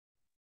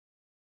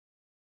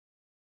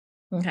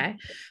Okay.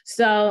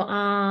 So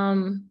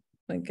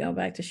let me go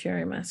back to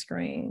sharing my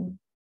screen.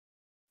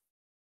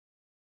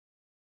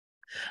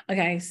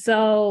 Okay,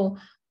 so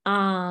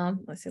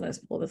let's see, let's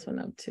pull this one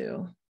up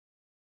too.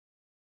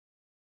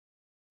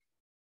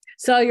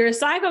 So your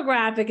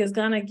psychographic is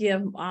going to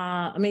give,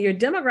 your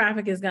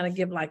demographic is going to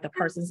give like the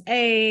person's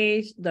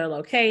age, their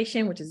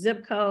location, which is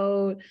zip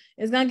code.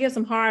 It's going to give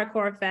some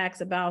hardcore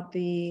facts about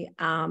the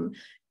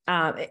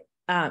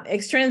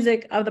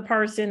extrinsic of the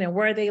person and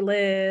where they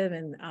live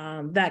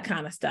and that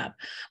kind of stuff.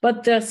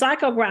 But the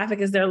psychographic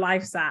is their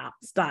lifestyle.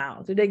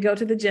 Do they go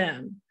to the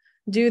gym?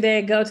 Do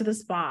they go to the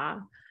spa?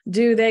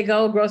 Do they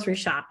go grocery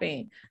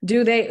shopping?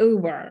 Do they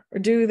Uber? Or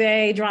do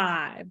they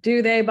drive?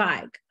 Do they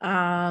bike?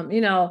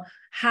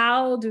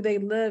 How do they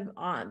live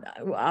on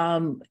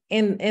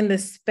in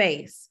this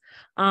space?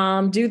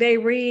 Do they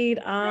read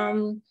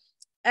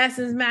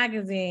Essence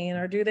magazine,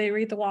 or do they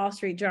read the Wall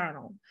Street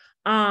Journal?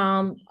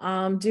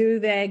 Do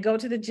they go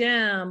to the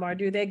gym, or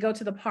do they go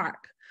to the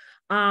park?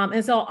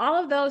 And so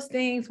all of those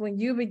things, when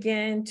you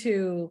begin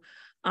to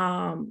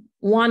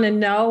want to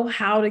know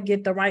how to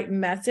get the right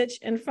message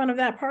in front of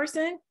that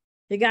person,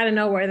 you got to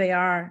know where they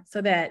are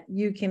so that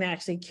you can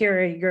actually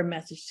carry your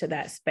message to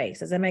that space.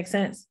 Does that make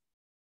sense?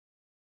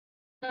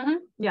 Mm-hmm.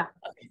 Yeah.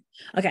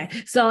 Okay.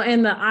 So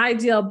in the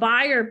ideal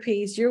buyer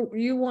piece,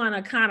 you want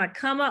to kind of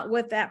come up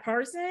with that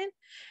person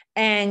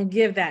and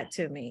give that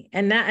to me.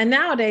 And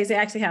nowadays they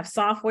actually have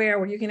software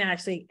where you can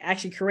actually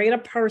create a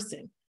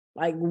person.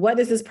 Like, what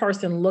does this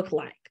person look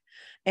like?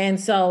 And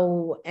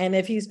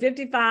if he's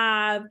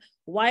 55,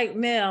 white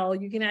male,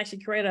 you can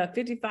actually create a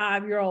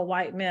 55-year-old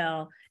white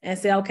male and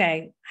say,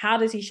 okay, how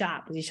does he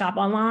shop? Does he shop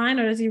online,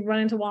 or does he run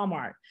into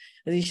Walmart?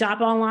 Does he shop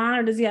online,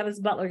 or does he have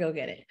his butler go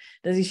get it?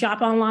 Does he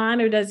shop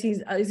online, or is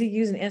he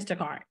using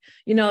Instacart?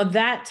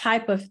 That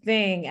type of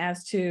thing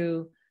as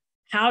to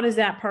how does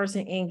that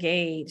person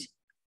engage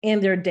in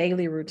their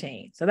daily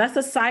routine. So that's the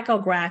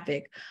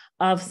psychographic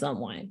of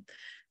someone.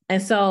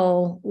 And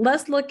so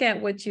let's look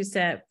at what you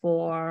said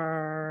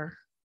for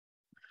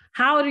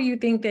how do you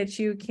think that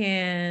you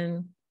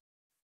can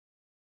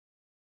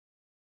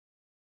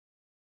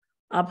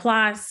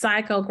apply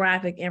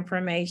psychographic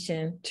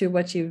information to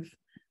what you've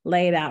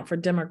laid out for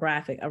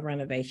demographic of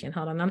renovation?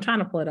 Hold on, I'm trying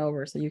to pull it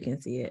over so you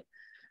can see it.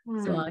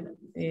 So I can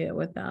see it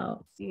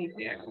without.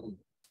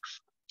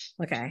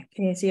 Okay,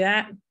 can you see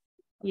that?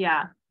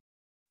 Yeah.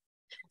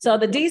 So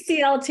the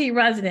DCLT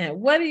resident,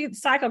 what do you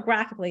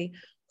psychographically,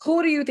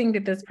 who do you think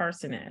that this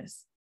person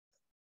is?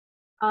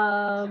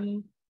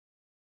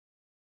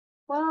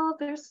 Well,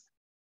 there's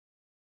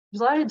a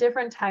lot of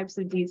different types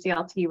of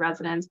DCLT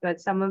residents,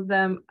 but some of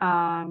them,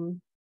 a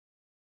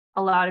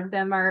lot of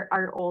them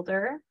are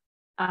older,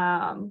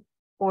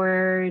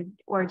 or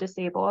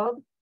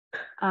disabled.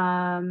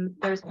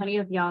 There's plenty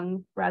of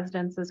young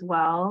residents as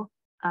well.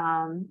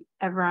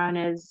 Everyone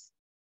is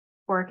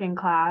working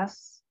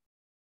class.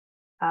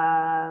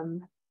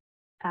 Some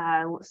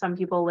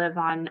people live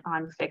on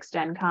fixed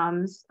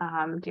incomes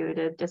due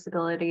to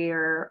disability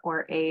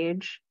or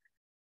age.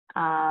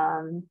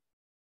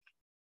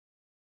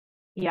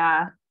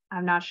 Yeah,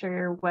 I'm not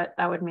sure what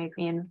that would make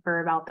me infer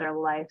about their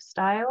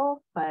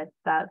lifestyle, but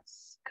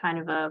that's kind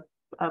of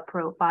a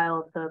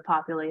profile of the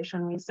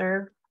population we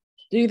serve.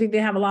 Do you think they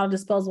have a lot of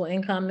disposable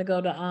income to go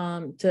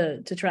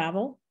to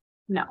travel?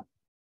 No.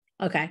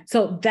 Okay,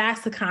 so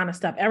that's the kind of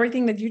stuff.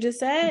 Everything that you just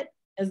said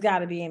has got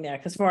to be in there,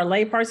 because for a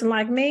lay person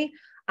like me,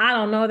 I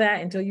don't know that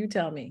until you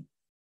tell me.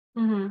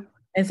 Mm-hmm.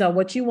 And so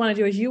what you want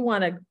to do is you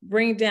want to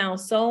bring down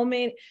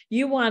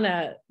you want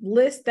to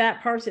list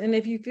that person. And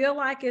if you feel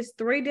like it's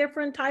 3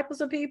 different types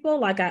of people,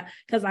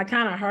 because I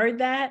kind of heard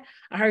that,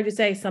 I heard you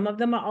say some of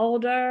them are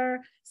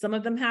older, some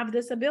of them have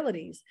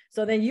disabilities.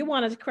 So then you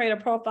want to create a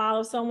profile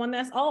of someone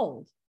that's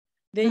old.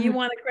 Then you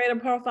want to create a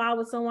profile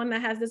with someone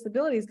that has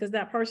disabilities, because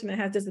that person that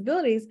has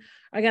disabilities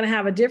are going to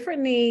have a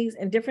different needs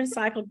and different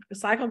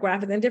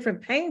psychographic and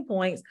different pain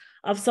points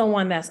of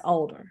someone that's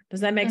older.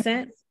 Does that make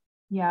sense?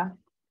 Yeah.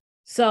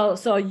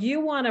 So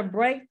you want to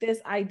break this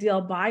ideal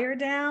buyer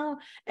down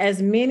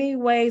as many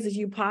ways as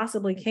you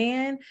possibly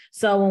can.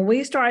 So when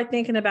we start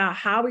thinking about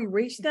how we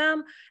reach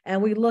them,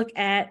 and we look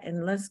at,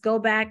 and let's go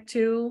back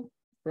to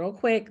real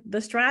quick, the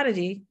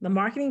strategy, the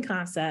marketing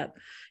concept,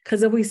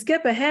 because if we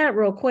skip ahead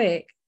real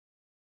quick,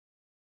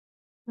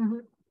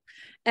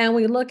 and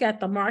we look at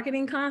the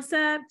marketing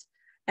concept,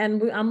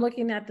 and I'm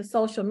looking at the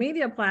social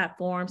media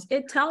platforms,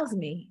 it tells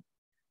me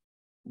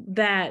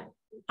that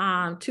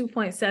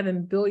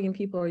 2.7 billion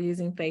people are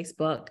using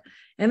Facebook.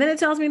 And then it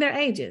tells me their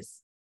ages,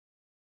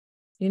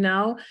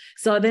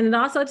 So then it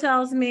also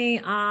tells me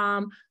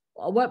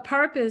what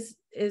purpose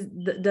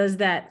does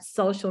that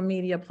social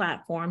media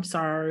platform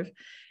serve?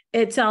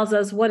 It tells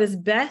us what is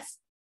best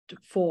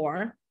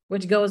for,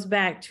 which goes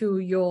back to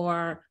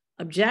your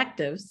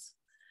objectives.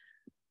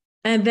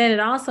 And then it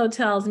also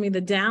tells me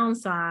the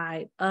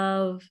downside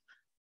of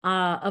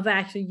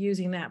actually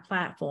using that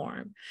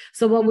platform.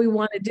 So what we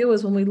want to do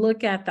is, when we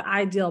look at the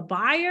ideal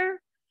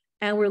buyer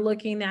and we're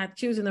looking at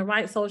choosing the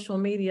right social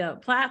media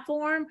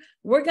platform,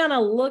 we're going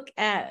to look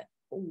at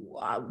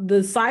the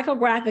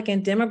psychographic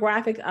and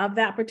demographic of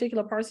that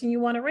particular person you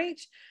want to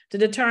reach to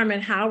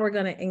determine how we're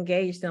going to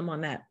engage them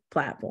on that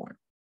platform.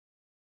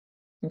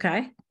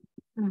 Okay.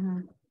 Mm-hmm.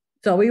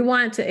 So we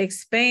want to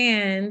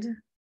expand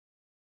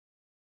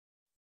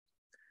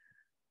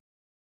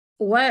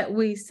what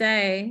we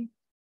say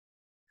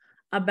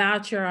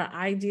about your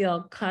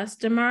ideal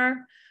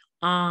customer,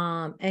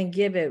 and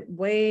give it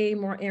way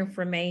more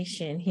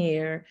information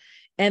here.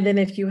 And then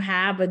if you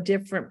have a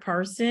different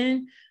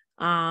person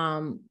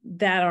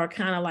that are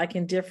kind of like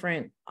in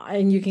different,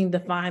 and you can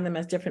define them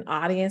as different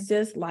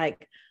audiences,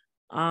 like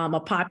a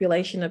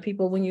population of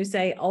people. When you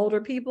say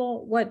older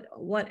people,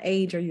 what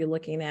age are you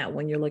looking at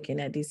when you're looking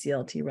at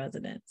DCLT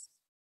residents?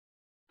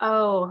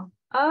 Oh,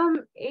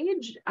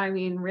 age, I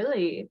mean,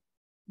 really,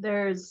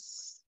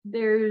 there's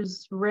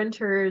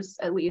renters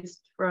at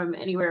least from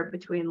anywhere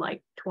between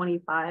like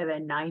 25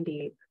 and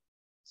 90.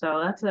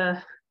 So that's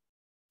a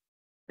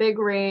big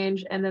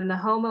range. And then the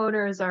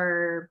homeowners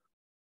are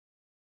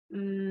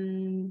a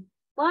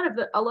lot of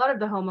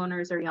the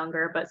homeowners are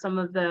younger, but some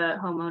of the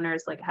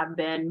homeowners like have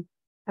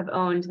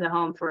owned the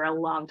home for a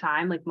long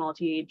time, like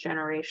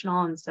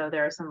multi-generational, and so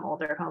there are some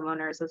older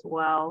homeowners as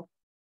well.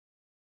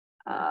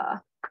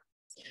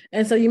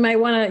 And so you may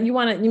want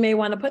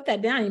to put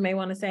that down. You may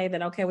want to say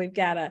that, okay, we've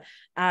got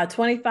a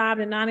 25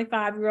 to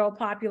 95-year-old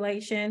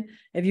population.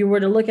 If you were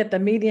to look at the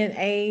median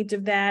age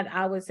of that,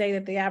 I would say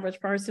that the average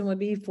person would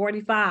be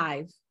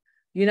 45,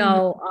 you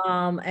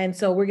know, and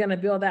so we're going to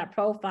build that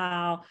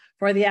profile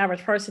for the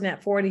average person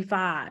at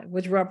 45,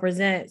 which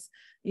represents,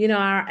 you know,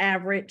 our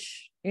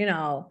average. You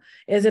know,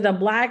 is it a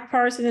Black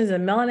person? Is it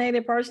a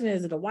melanated person?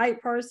 Is it a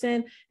white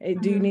person?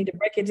 Do you need to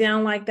break it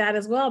down like that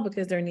as well?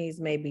 Because their needs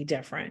may be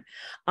different.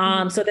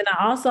 So then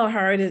I also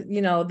heard,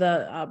 you know,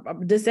 the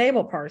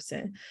disabled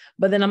person,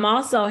 but then I'm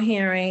also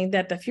hearing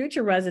that the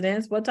future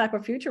residents, what type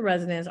of future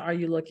residents are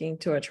you looking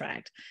to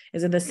attract?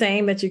 Is it the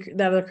same that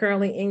are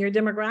currently in your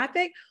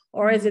demographic?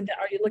 Or is it,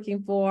 are you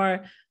looking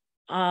for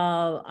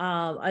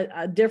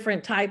a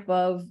different type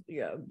of,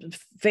 you know,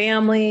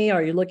 family?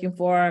 Are you looking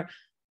for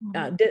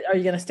are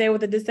you going to stay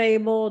with the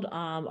disabled?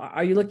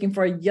 Are you looking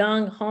for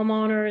young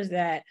homeowners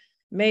that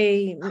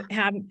may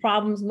have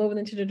problems moving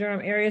into the Durham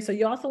area? So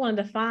you also want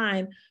to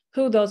define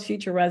who those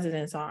future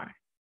residents are.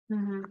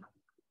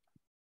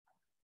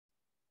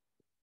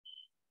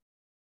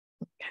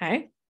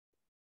 Okay.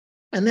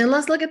 And then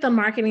let's look at the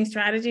marketing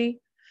strategy.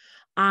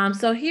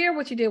 So here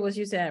what you did was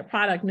you said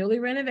product, newly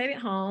renovated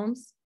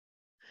homes,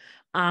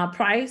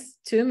 price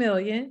 $2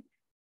 million.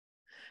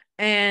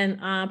 And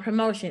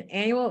promotion,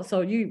 annual. So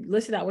you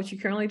listed out what you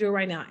currently do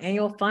right now.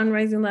 Annual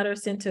fundraising letter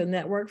sent to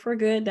Network for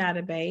Good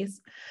database,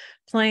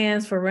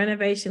 plans for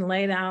renovation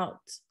laid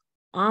out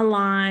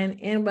online,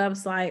 in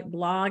website,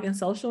 blog, and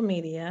social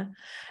media,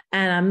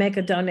 and a make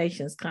a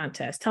donations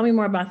contest. Tell me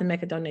more about the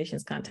make a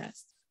donations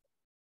contest.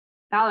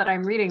 Now that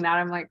I'm reading that,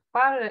 I'm like,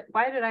 why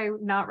did I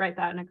not write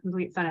that in a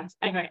complete sentence?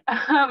 Anyway,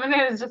 and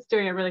I was just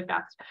doing it really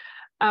fast.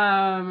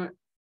 I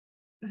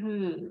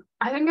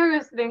think I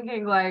was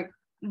thinking like,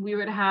 we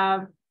would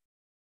have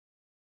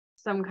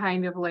some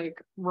kind of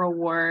like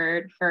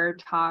reward for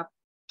top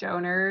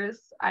donors.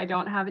 I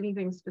don't have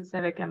anything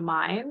specific in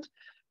mind,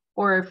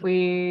 or if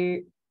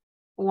we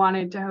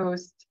wanted to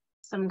host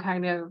some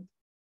kind of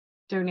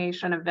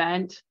donation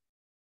event.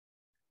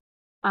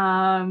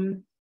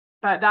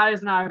 But that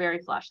is not a very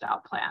fleshed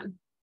out plan.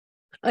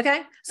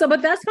 Okay, so,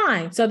 but that's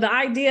fine. So the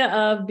idea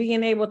of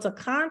being able to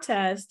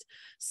contest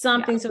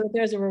something so that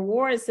there's a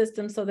reward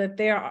system so that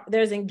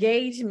there's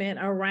engagement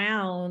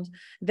around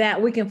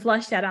that, we can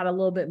flush that out a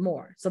little bit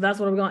more. So that's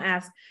what we're going to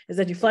ask, is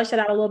that you flush that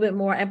out a little bit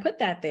more and put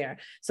that there.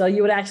 So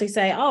you would actually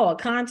say, oh, a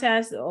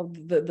contest,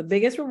 the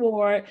biggest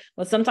reward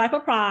with some type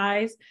of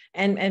prize,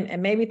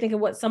 and maybe think of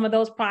what some of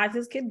those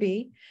prizes could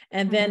be.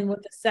 And then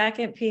with the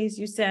second piece,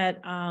 you said,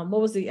 what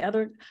was the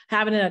other?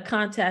 Having a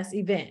contest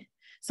event.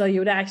 So you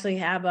would actually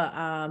have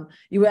a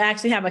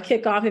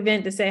kickoff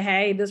event to say,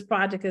 hey, this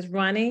project is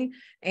running,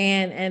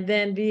 and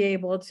then be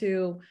able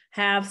to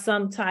have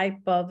some type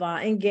of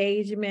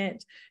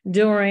engagement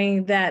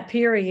during that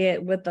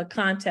period with the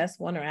contest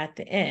winner at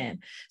the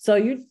end. So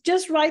you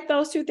just write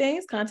those two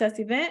things, contest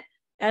event,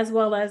 as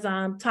well as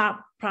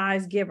top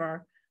prize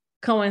giver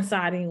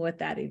coinciding with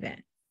that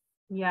event.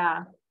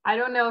 Yeah, I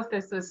don't know if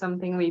this is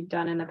something we've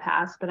done in the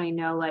past, but I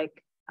know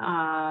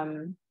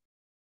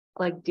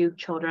like Duke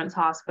Children's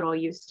Hospital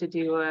used to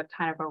do a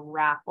kind of a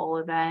raffle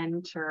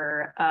event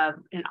or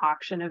an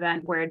auction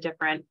event where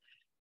different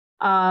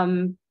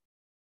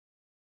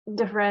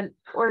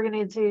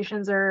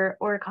organizations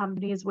or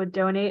companies would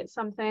donate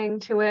something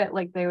to it.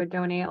 Like they would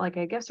donate like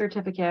a gift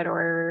certificate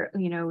or,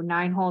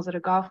 9 holes at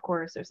a golf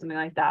course or something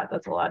like that.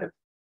 That's a lot of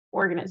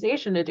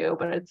organization to do,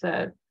 but it's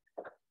an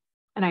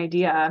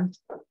idea.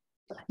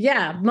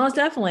 Yeah, most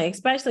definitely,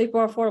 especially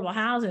for affordable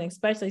housing,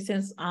 especially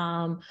since,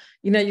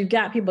 you've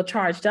got people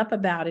charged up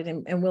about it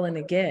and willing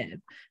to give.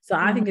 So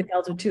I think that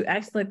those are two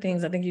excellent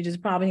things. I think you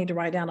just probably need to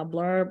write down a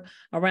blurb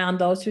around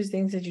those two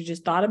things that you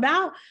just thought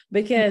about,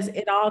 because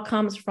it all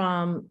comes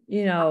from,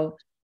 the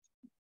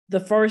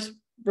first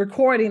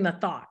recording the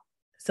thought.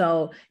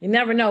 So you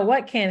never know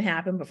what can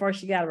happen, but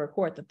first you got to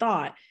record the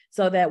thought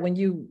so that when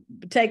you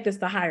take this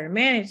to higher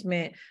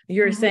management,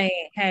 you're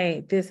saying,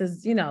 hey, this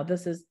is,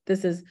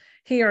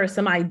 here are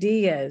some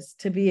ideas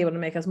to be able to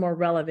make us more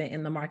relevant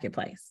in the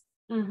marketplace.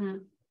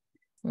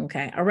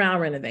 Okay,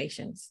 around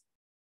renovations.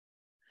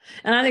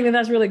 And I think that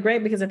that's really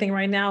great, because I think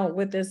right now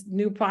with this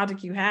new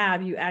project you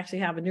actually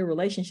have a new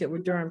relationship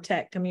with Durham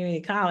Tech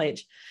Community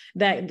College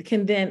that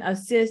can then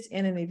assist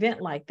in an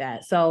event like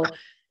that. So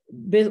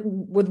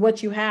with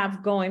what you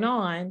have going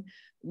on,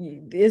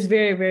 it's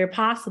very, very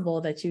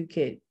possible that you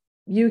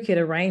could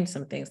arrange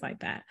some things like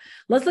that.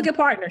 Let's look at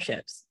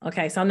partnerships.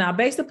 Okay, so now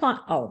based upon,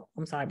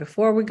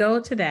 before we go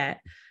to that,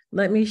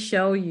 let me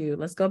show you,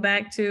 let's go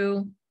back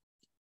to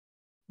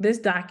this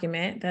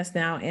document that's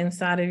now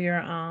inside of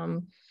your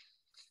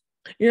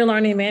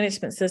learning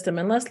management system.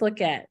 And let's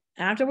look at,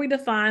 after we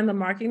define the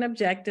marketing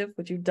objective,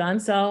 which you've done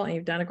so, and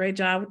you've done a great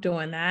job of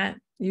doing that,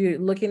 you're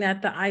looking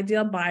at the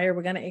ideal buyer.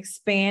 We're going to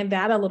expand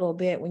that a little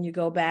bit when you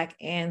go back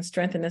and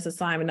strengthen this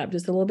assignment up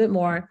just a little bit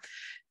more.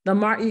 You're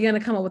going to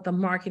come up with the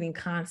marketing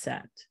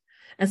concept.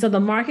 And so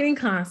the marketing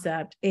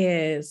concept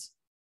is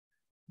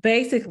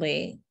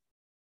basically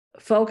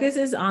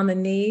focuses on the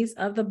needs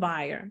of the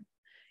buyer.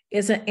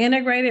 It's an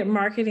integrated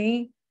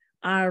marketing,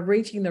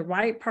 reaching the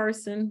right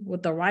person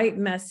with the right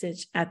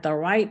message at the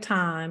right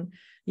time,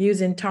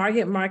 using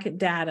target market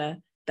data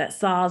that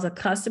solves a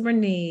customer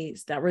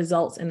needs that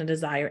results in a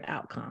desired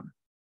outcome.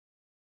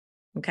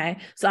 Okay,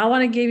 so I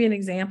want to give you an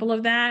example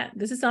of that.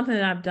 This is something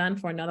that I've done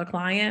for another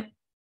client.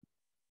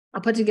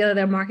 I put together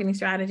their marketing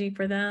strategy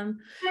for them.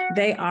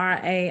 They are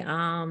a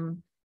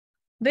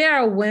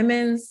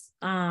women's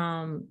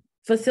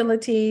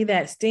facility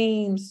that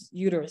steams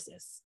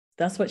uteruses.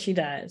 That's what she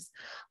does.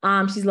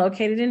 She's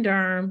located in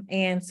Durham.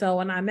 And so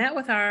when I met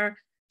with her,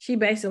 she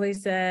basically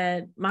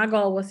said, my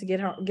goal was to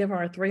give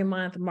her a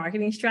 3-month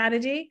marketing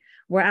strategy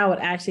where I would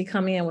actually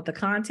come in with the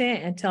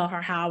content and tell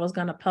her how I was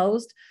going to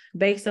post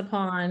based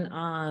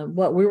upon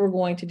what we were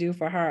going to do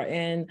for her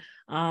in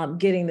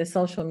getting the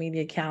social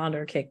media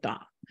calendar kicked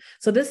off.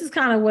 So this is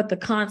kind of what the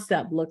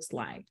concept looks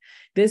like.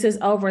 This is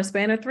over a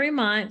span of 3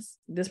 months.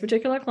 This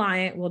particular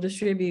client will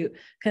distribute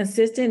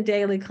consistent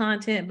daily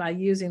content by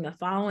using the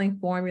following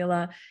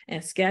formula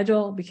and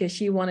schedule, because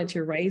she wanted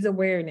to raise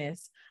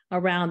awareness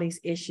around these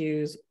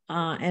issues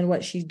and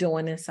what she's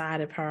doing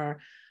inside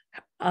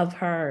of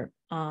her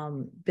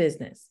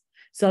business.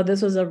 So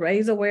this was a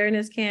raise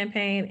awareness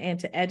campaign and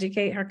to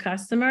educate her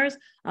customers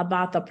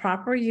about the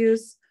proper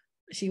use.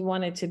 She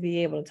wanted to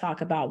be able to talk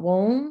about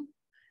womb.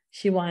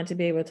 She wanted to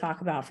be able to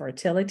talk about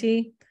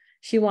fertility.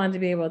 She wanted to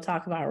be able to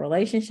talk about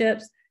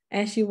relationships,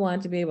 and she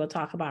wanted to be able to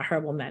talk about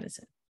herbal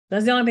medicine.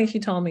 That's the only thing she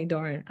told me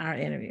during our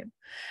interview.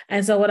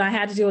 And so what I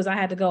had to do is I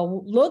had to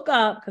go look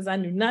up, because I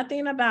knew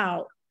nothing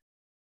about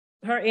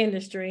her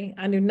industry.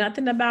 I knew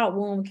nothing about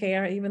womb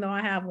care, even though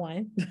I have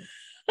one.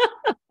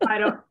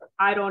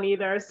 I don't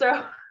either.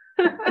 So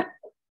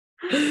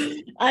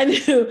I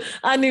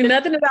knew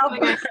nothing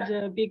about I had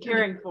to be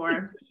caring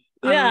for.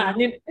 Yeah,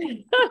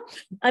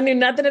 I knew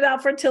nothing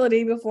about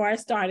fertility before I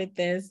started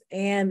this.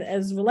 And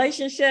as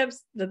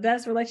relationships, the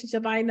best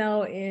relationship I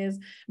know is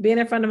being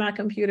in front of my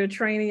computer,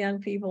 training young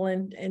people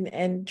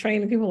and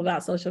training people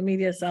about social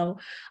media. So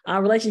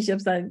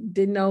relationships, I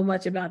didn't know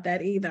much about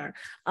that either.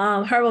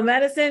 Herbal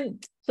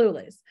medicine,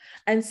 clueless.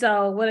 And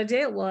so what I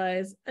did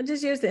was I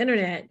just used the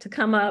internet to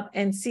come up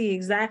and see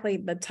exactly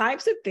the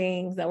types of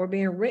things that were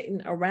being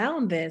written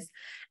around this,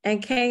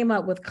 and came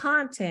up with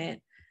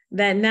content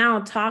that now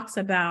talks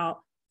about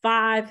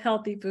 5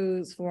 healthy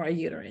foods for a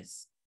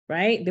uterus,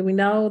 right? Do we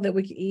know that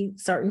we can eat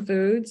certain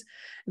foods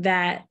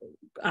that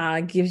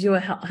gives you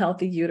a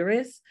healthy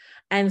uterus?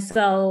 And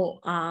so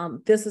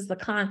this is the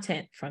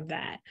content from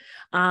that.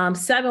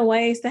 7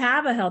 ways to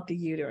have a healthy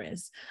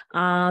uterus.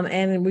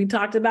 And we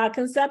talked about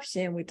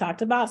conception. We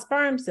talked about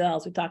sperm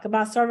cells. We talked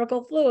about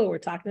cervical fluid. We're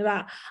talking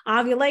about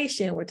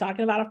ovulation. We're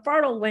talking about a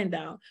fertile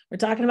window. We're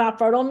talking about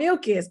fertile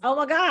mucus. Oh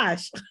my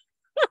gosh.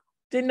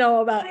 Didn't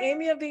know about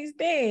any of these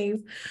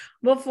things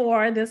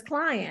before this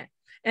client.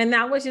 And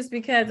that was just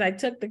because I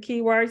took the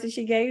keywords that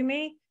she gave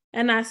me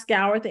and I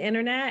scoured the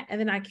internet, and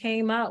then I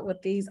came up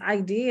with these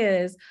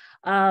ideas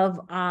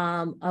of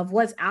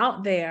what's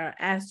out there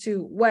as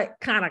to what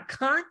kind of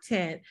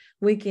content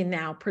we can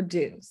now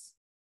produce.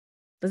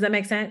 Does that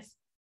make sense?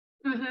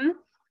 Mm-hmm.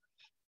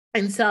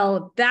 And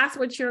so that's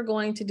what you're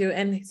going to do.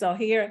 And so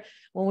here,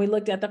 when we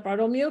looked at the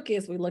fertile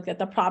mucus, we looked at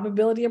the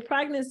probability of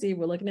pregnancy.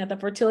 We're looking at the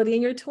fertility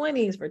in your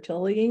 20s,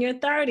 fertility in your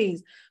 30s,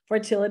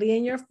 fertility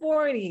in your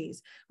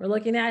 40s. We're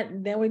looking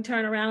at, then we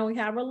turn around and we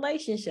have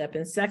relationship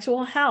and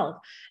sexual health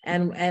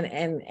and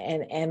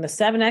the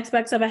 7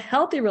 aspects of a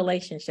healthy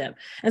relationship.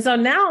 And so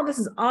now this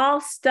is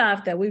all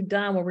stuff that we've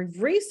done where we've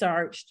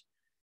researched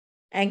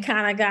and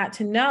kind of got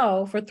to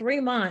know for 3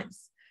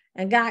 months,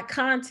 and got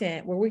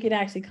content where we could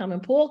actually come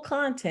and pull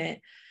content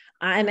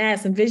and add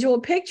some visual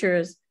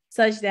pictures,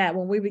 such that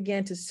when we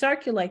begin to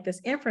circulate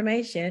this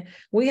information,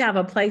 we have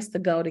a place to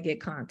go to get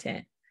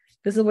content.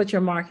 This is what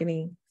your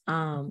marketing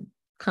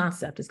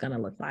concept is going to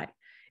look like.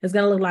 It's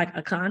going to look like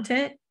a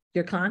content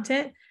your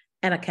content,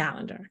 and a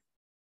calendar.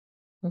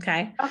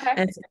 Okay. Okay.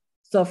 And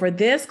so for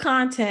this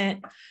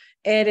content,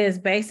 it is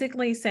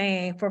basically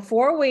saying for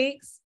 4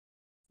 weeks,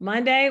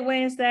 Monday,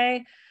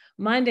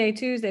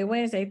 Tuesday,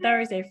 Wednesday,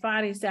 Thursday,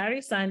 Friday,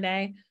 Saturday,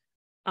 Sunday.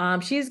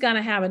 She's going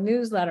to have a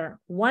newsletter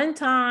 1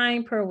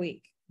 time per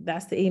week.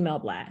 That's the email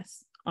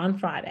blast on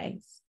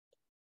Fridays.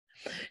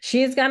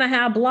 She's going to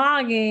have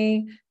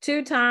blogging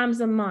 2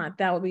 times a month.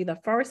 That would be the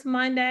first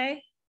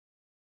Monday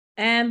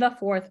and the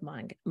fourth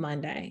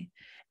Monday.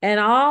 And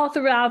all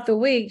throughout the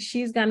week,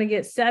 she's going to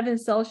get 7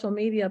 social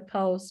media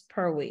posts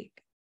per week.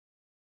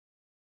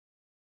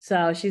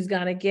 So she's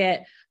going to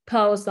get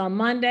posts on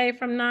Monday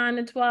from 9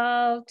 to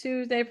 12,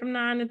 Tuesday from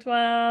 9 to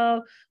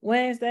 12,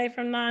 Wednesday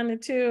from 9 to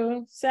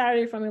 2,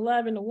 Saturday from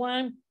 11 to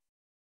 1,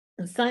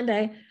 and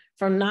Sunday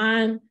from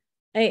 9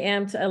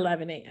 a.m. to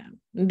 11 a.m.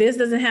 This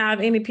doesn't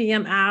have any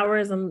PM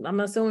hours. I'm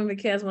assuming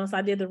because once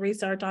I did the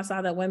research, I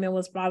saw that women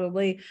was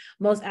probably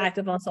most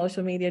active on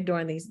social media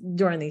during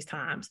these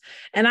times.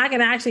 And I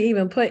can actually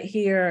even put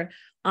here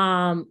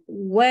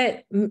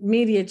what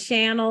media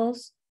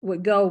channels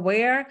would go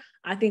where.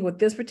 I think with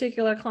this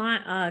particular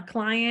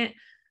client,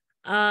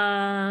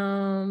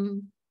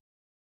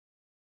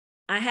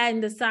 I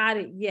hadn't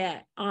decided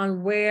yet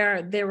on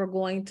where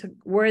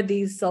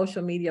these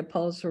social media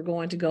posts were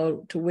going to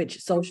go to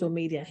which social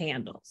media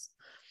handles.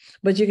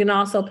 But you can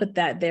also put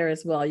that there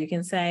as well. You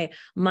can say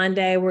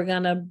Monday, we're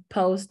going to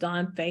post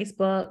on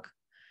Facebook.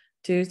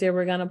 Tuesday,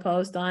 we're going to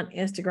post on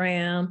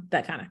Instagram,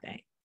 that kind of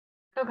thing.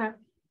 Okay.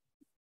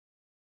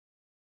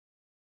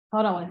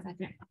 Hold on 1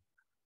 second.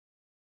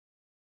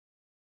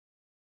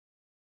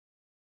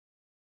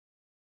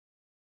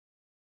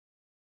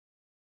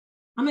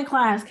 I'm in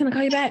class. Can I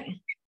call you back?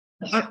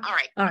 Yeah, all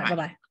right. All right.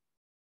 Bye-bye.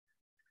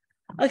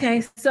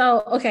 Okay.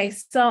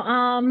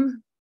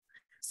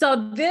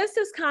 So this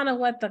is kind of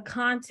what the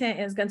content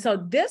is going. So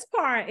this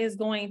part is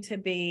going to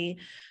be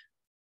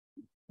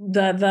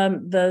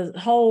the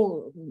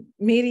whole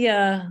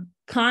media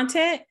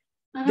content.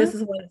 Mm-hmm. This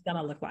is what it's going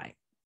to look like.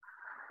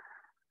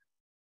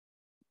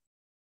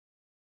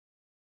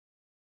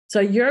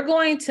 So you're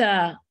going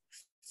to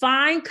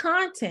find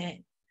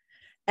content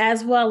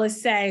as well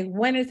as say,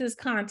 when is this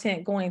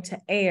content going to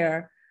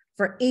air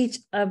for each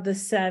of the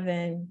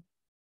 7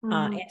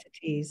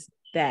 entities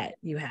that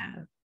you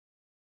have?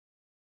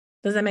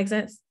 Does that make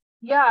sense?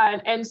 Yeah.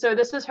 And so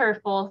this is her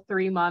full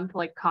 3-month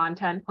like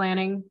content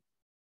planning.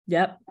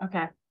 Yep.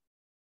 Okay.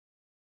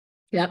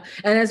 Yep.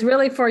 And it's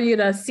really for you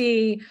to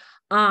see,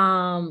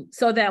 so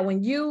that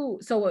when you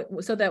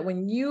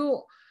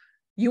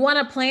want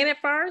to plan it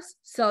first,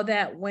 so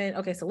that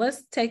so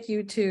let's take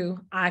you to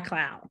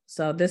iCloud.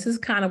 So this is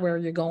kind of where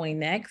you're going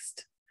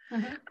next.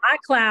 Mm-hmm.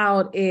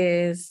 iCloud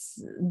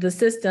is the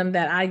system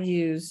that I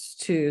use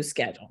to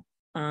schedule.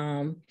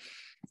 And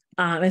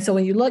so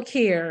when you look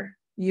here,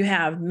 you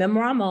have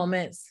Memoir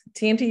Moments,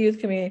 TMT Youth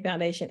Community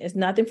Foundation. It's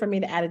nothing for me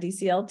to add a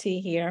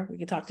DCLT here. We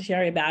can talk to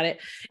Sherry about it.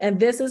 And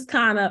this is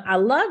I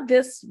love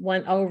this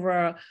one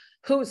over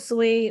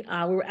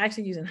Hootsuite. We were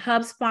actually using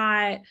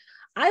HubSpot.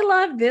 I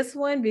love this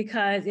one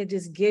because it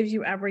just gives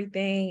you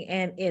everything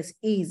and it's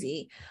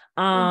easy.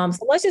 So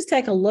let's just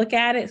take a look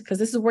at it because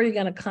this is where you're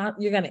going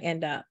to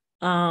end up.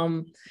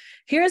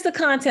 Here's the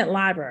content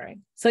library.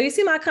 So you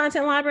see my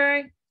content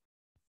library?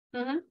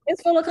 Mm-hmm.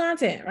 It's full of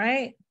content,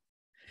 right?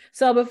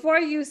 So before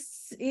you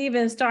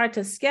even start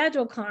to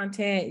schedule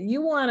content,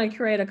 you want to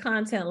create a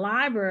content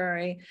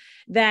library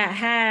that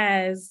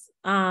has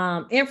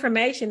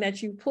information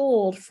that you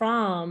pulled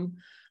from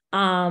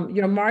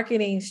your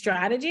marketing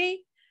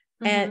strategy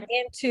and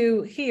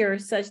into here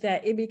such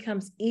that it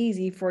becomes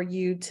easy for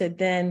you to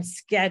then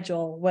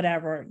schedule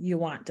whatever you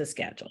want to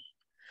schedule.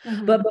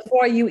 But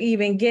before you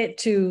even get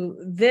to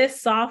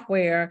this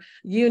software,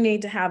 you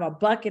need to have a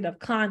bucket of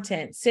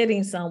content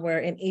sitting somewhere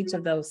in each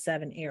of those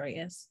 7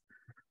 areas.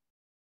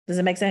 Does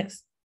it make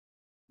sense?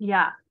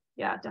 Yeah,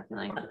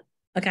 definitely.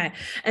 Okay.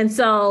 And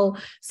so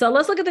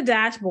let's look at the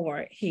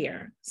dashboard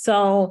here.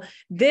 So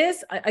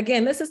this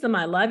system,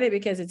 I love it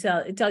because it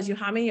tells you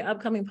how many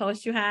upcoming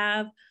posts you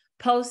have,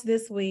 post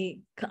this week.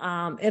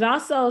 It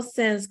also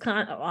sends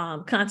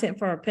content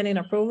for pending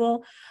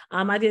approval.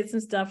 I did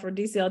some stuff for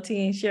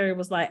DCLT and Sherry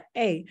was like,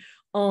 hey,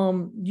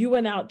 you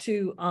went out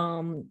to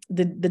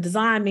the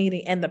design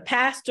meeting and the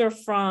pastor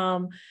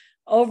from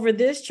over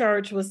this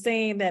church was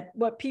saying that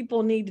what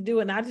people need to do.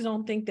 And I just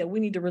don't think that we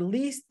need to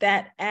release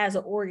that as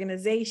an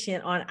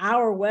organization on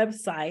our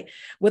website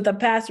with a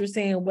pastor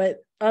saying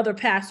what other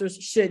pastors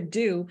should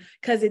do,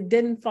 because it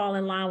didn't fall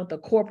in line with the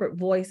corporate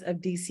voice of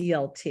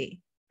DCLT.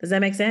 Does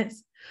that make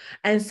sense?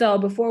 And so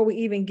before we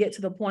even get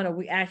to the point of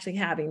we actually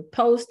having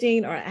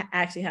posting or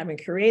actually having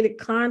created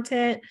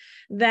content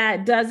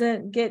that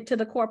doesn't get to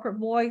the corporate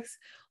voice,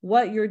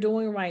 what you're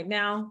doing right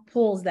now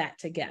pulls that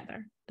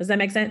together. Does that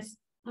make sense?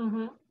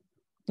 Mm-hmm.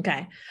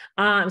 Okay.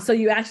 So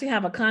you actually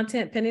have a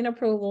content pending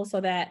approval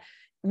so that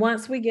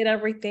once we get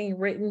everything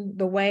written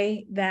the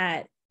way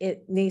that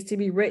it needs to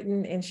be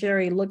written and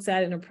Sherry looks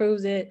at it and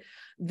approves it,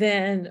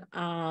 then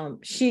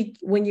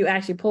when you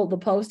actually pull the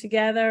post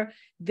together,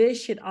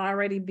 this should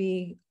already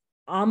be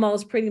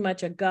almost pretty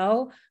much a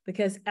go,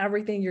 because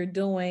everything you're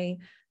doing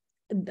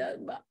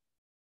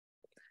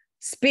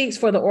speaks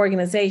for the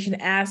organization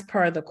as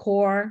per the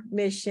core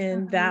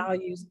mission,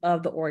 values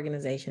of the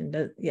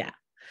organization. Yeah.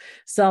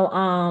 So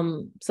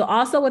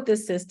also with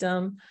this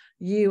system,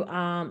 you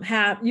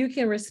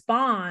can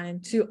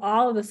respond to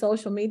all of the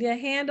social media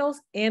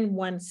handles in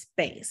one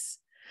space.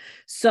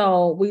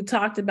 So we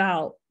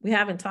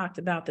haven't talked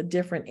about the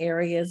different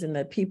areas and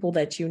the people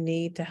that you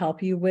need to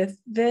help you with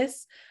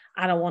this.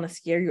 I don't want to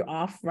scare you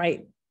off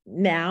right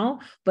now,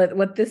 but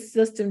what this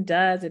system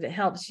does is it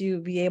helps you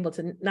be able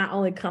to not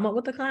only come up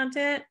with the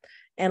content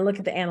and look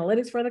at the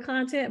analytics for the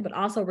content, but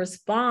also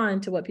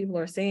respond to what people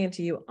are saying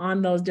to you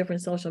on those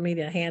different social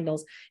media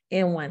handles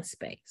in one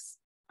space.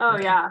 Oh,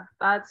 okay. Yeah,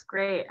 that's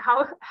great.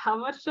 How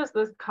much does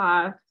this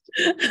cost?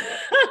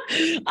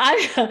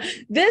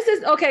 This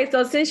is okay.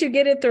 So since you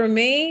get it through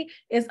me,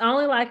 it's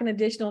only like an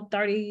additional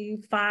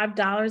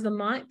 $35 a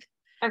month.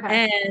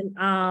 Okay. And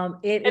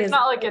it's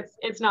not like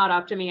it's not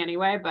up to me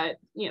anyway, but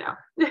you know.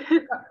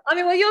 I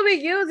mean, well, you'll be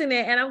using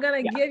it, and I'm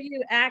gonna give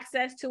you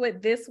access to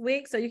it this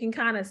week so you can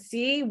kind of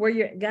see where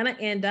you're gonna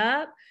end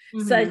up,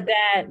 such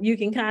that you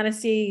can kind of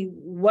see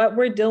what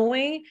we're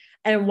doing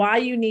and why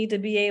you need to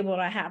be able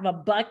to have a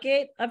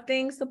bucket of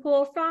things to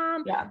pull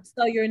from. Yeah.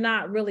 So you're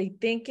not really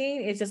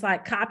thinking. It's just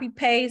like copy,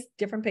 paste,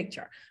 different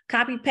picture,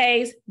 copy,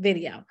 paste,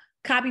 video,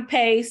 copy,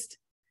 paste.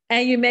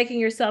 And you're making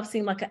yourself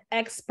seem like an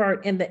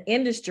expert in the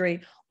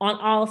industry on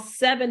all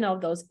 7 of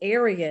those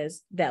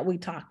areas that we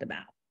talked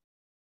about.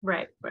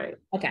 Right.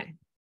 Okay.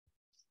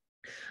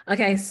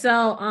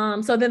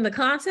 So then the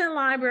content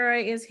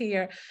library is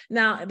here.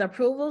 Now the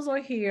approvals are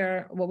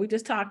here. What we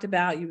just talked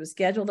about, you would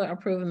schedule the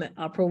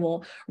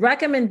approval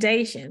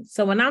recommendations.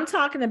 So when I'm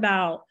talking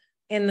about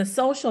in the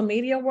social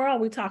media world,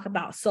 we talk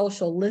about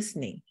social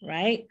listening,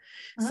 right?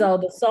 So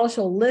the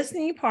social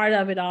listening part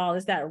of it all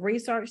is that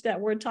research that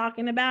we're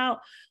talking about.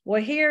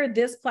 Well, here,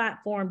 this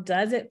platform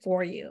does it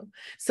for you.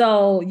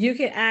 So you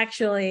can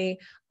actually,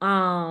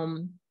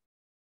 and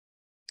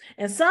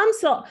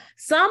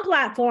some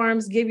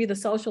platforms give you the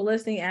social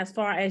listening as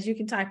far as you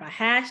can type a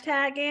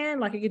hashtag in,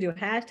 like you can do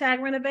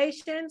hashtag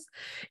renovations,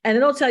 and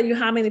it'll tell you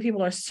how many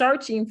people are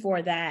searching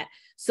for that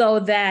so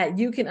that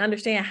you can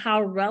understand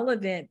how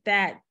relevant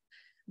that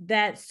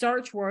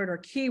search word or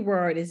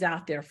keyword is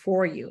out there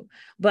for you.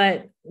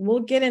 But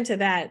we'll get into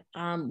that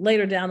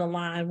later down the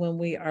line when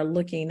we are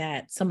looking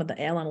at some of the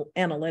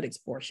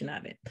analytics portion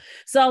of it.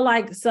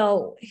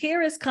 So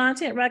here is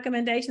content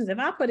recommendations. If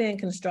I put in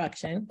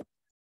construction,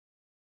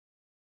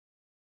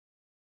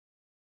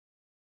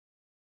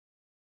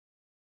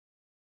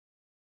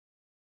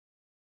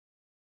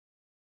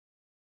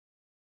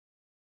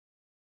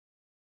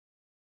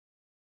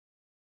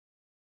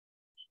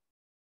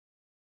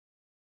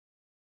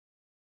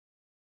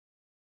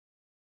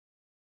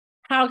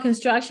 how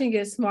construction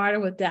gets smarter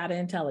with data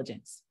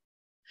intelligence.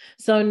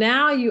 So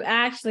now you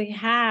actually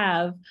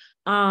have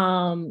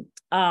articles,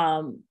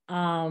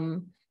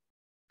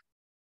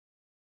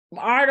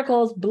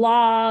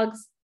 blogs,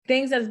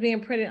 things that's being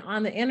printed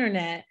on the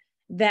internet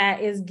that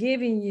is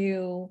giving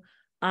you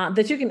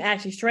that you can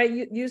actually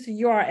straight use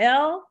the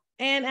URL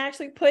and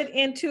actually put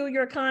into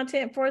your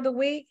content for the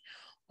week.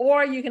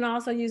 Or you can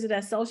also use it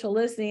as social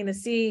listening to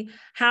see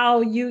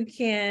how you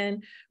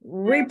can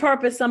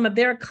repurpose some of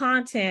their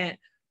content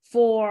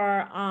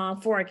for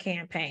a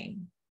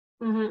campaign.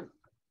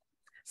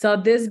 So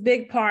this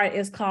big part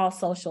is called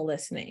social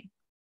listening.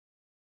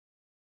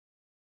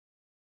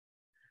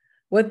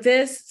 With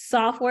this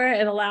software,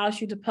 it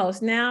allows you to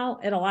post now.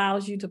 It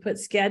allows you to put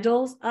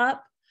schedules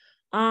up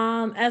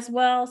as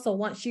well. So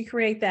once you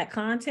create that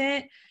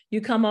content, you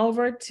come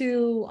over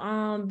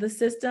to the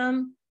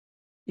system.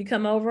 You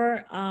come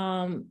over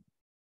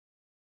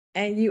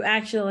and you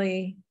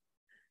actually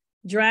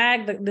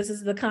drag this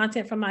is the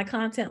content from my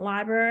content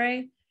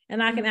library.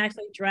 And I can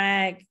actually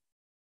drag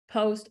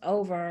post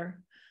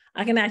over.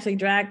 I can actually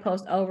drag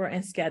post over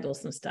and schedule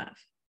some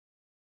stuff.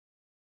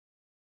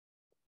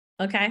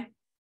 Okay.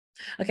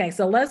 Okay.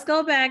 So let's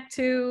go back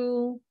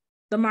to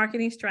the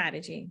marketing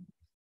strategy.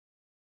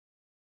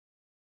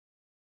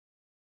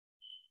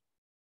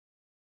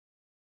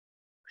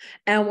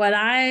 And what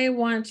I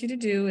want you to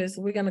do is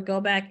we're going to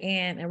go back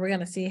in and we're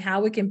going to see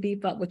how we can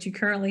beef up what you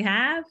currently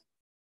have.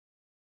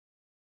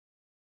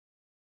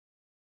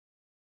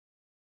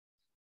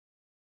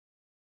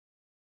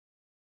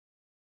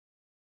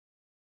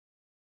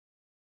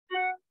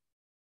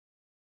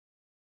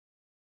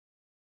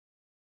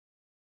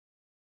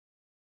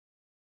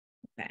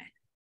 Okay.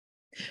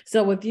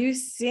 So with you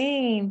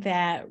seeing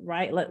that,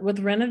 right, with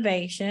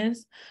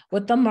renovations,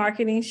 with the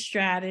marketing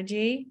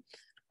strategy,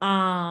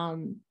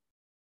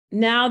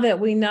 now that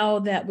we know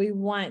that we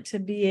want to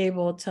be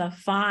able to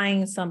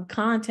find some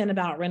content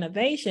about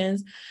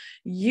renovations,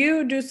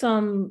 you do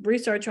some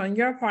research on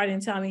your part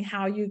and tell me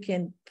how you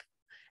can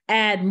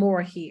add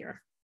more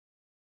here.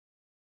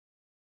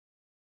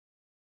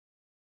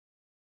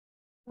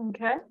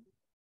 Okay.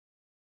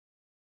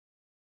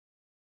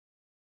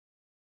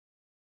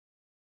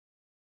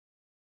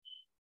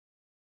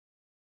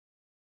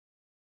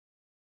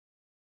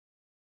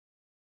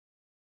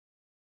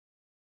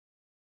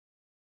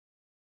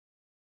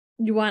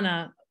 You want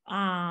to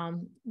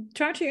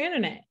turn to your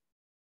internet.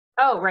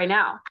 Oh, right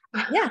now.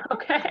 Yeah.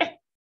 Okay.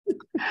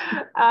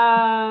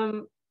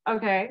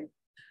 Okay.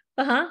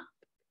 Uh-huh.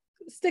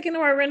 Sticking to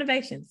our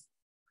renovations.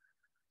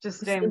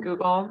 Just in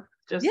Google,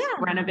 just Yeah.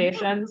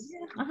 renovations.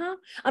 Yeah. Uh-huh.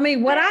 I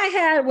mean, what I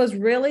had was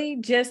really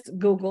just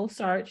Google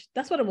search.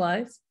 That's what it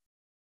was.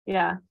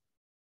 Yeah.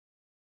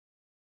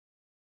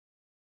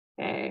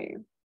 Okay.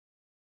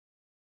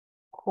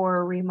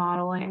 Core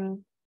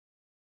remodeling.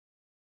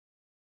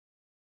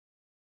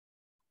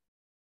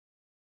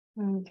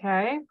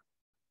 Okay.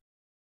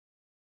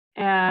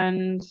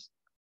 And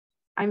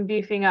I'm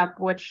beefing up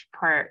which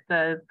part,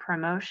 the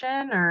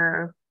promotion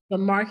or? The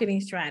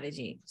marketing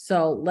strategy.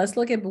 So let's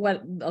look at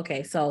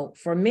okay. So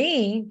for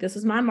me, this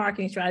is my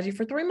marketing strategy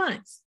for 3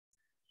 months.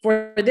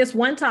 For this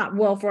one top,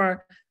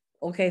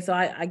 okay,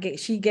 so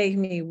she gave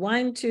me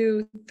 1,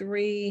 2,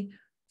 3,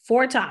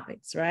 4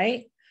 topics,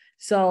 right?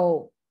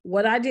 So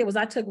what I did was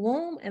I took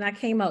womb and I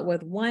came up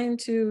with 1,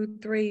 2,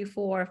 3,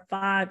 4,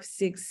 5,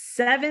 6,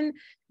 7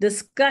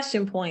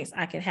 discussion points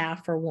I could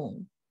have for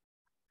womb.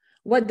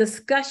 What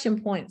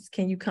discussion points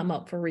can you come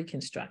up for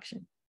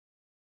reconstruction?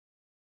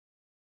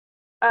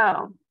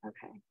 Oh,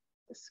 okay.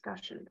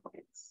 Discussion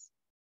points.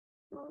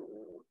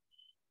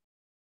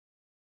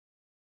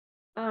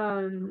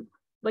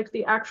 Like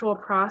the actual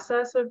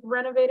process of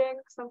renovating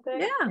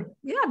something?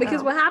 Yeah,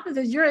 because what happens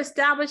is you're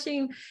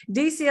establishing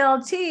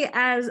DCLT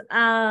as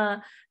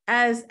a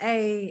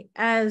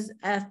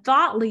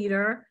thought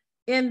leader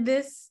in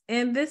this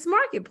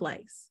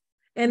marketplace,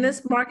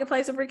 this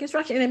marketplace of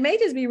reconstruction. And it may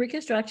just be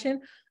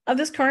reconstruction of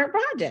this current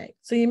project.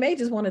 So you may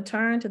just want to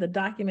turn to the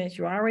documents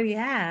you already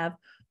have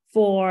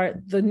for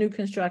the new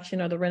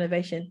construction or the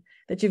renovation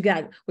that you've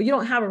got. Well, you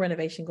don't have a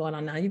renovation going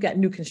on now. You've got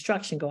new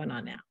construction going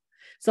on now.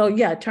 So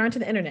yeah, turn to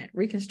the internet,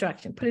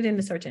 reconstruction, put it in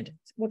the search engines.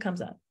 What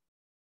comes up?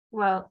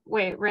 Well,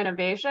 wait,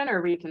 renovation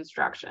or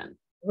reconstruction?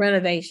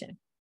 Renovation.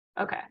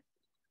 Okay.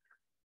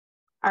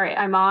 All right,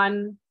 I'm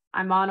on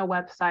a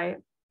website.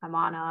 I'm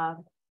on a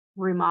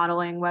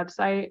remodeling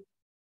website.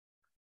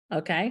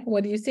 Okay,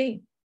 what do you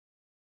see?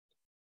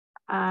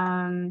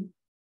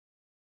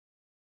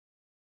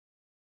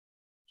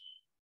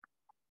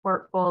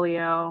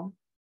 Portfolio.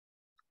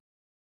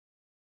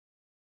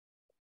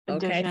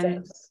 Additions. Okay,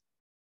 so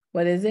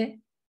what is it?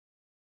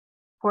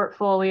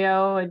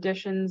 Portfolio,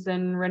 additions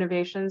and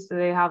renovations. So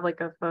they have like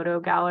a photo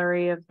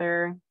gallery of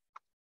their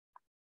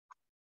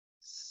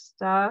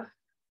stuff,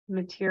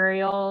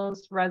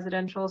 materials,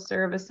 residential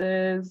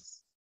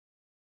services.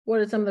 What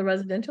are some of the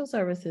residential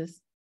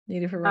services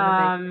needed for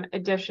renovation?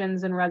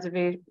 Additions and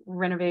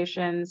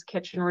renovations,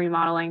 kitchen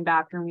remodeling,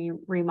 bathroom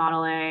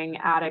remodeling,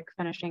 attic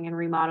finishing and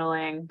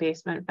remodeling,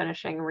 basement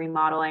finishing and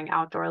remodeling,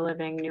 outdoor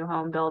living, new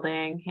home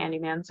building,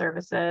 handyman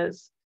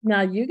services.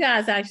 Now you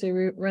guys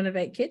actually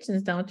renovate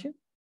kitchens, don't you?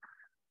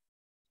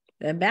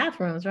 And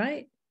bathrooms,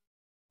 right?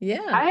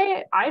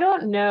 Yeah. I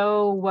don't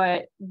know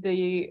what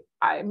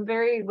I'm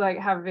very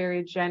have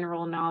very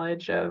general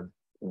knowledge of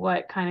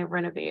what kind of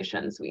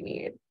renovations we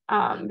need.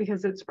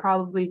 Because it's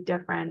probably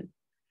different.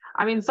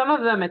 I mean, some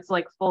of them it's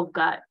like full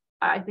gut.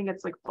 I think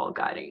it's like full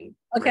gutting.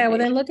 Okay, well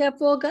then look at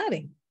full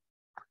gutting.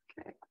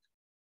 Okay.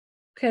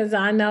 Because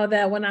I know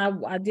that when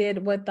I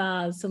did with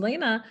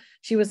Selena,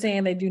 she was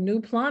saying they do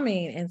new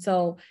plumbing. And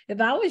so if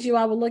I was you,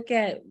 I would look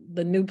at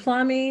the new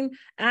plumbing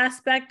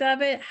aspect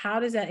of it. How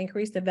does that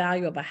increase the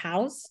value of a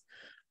house?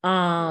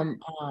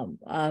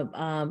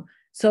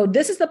 So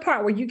this is the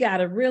part where you got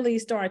to really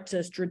start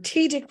to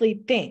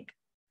strategically think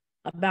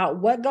about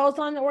what goes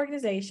on in the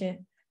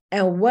organization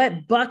and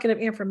what bucket of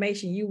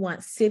information you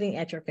want sitting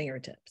at your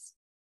fingertips.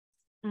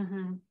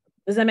 Mm-hmm.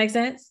 Does that make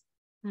sense?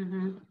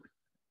 Mm-hmm.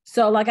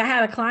 So like I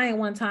had a client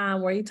one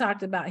time where he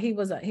talked about he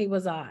was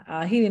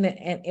heating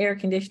and air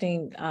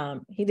conditioning.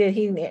 He did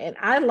heating, and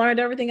I learned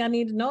everything I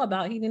need to know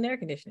about heating and air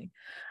conditioning.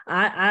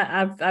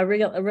 I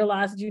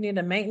realized that you need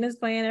a maintenance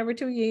plan every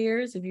 2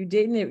 years. If you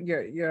didn't,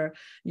 your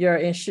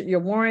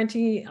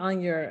warranty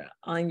on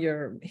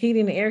your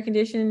heating and air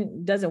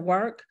conditioning doesn't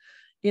work.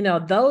 You know,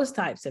 those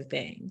types of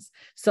things.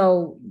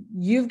 So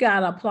you've got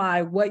to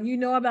apply what you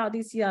know about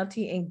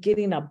DCLT and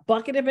getting a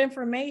bucket of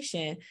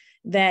information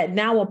that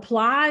now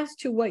applies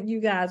to what you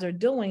guys are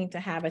doing to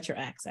have at your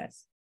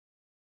access.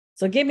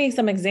 So give me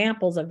some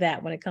examples of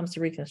that when it comes to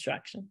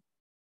reconstruction.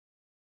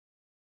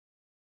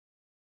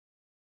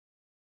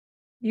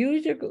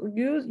 Use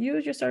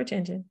your search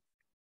engine.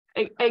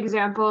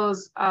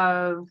 Examples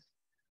of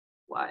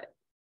what?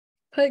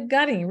 Put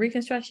gutting,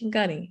 reconstruction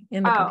gutting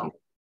in the computer.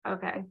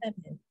 Okay.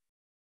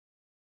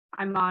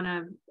 I'm on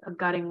a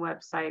gutting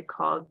website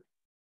called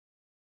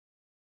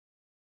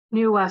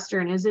New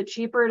Western. Is it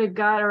cheaper to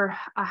gut or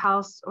a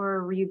house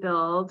or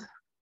rebuild?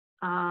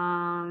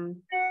 Okay,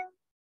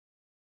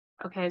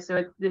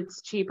 so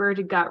it's cheaper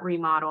to gut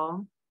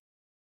remodel.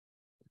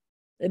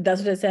 That's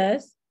what it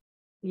says?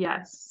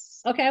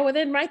 Yes. Okay, well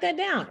then write that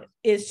down.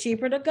 It's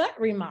cheaper to gut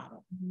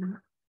remodel. Mm-hmm.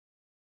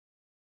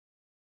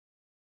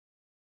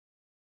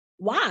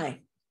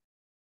 Why?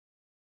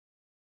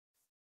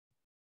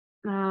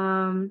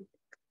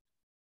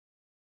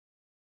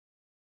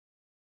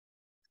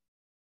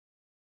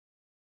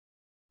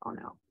 Oh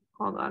no,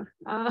 hold on.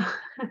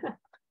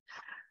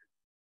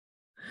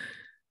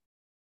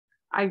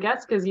 I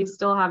guess because you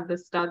still have the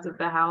studs of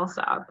the house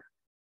up.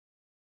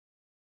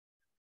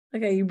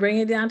 Okay, you bring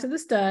it down to the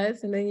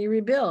studs and then you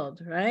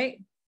rebuild,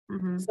 right?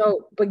 Mm-hmm.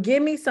 So, but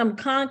give me some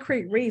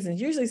concrete reasons.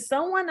 Usually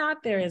someone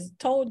out there has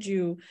told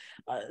you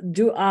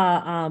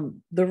the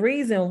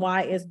reason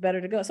why it's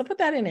better to go. So put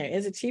that in there.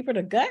 Is it cheaper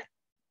to gut?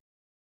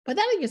 Put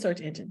that in your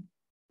search engine.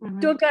 Mm-hmm.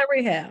 Do a gut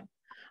rehab,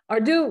 or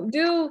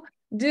do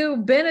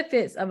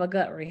benefits of a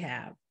gut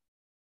rehab.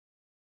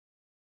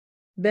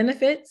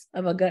 Benefits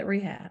of a gut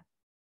rehab.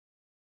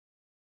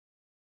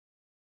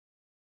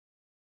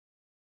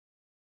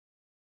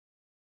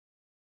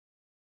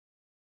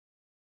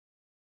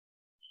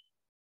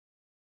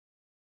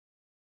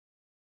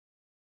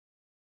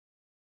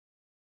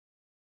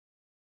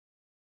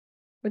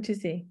 What you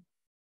see?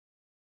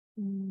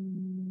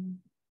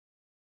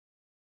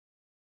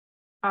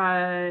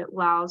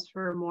 Allows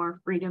for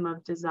more freedom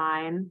of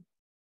design.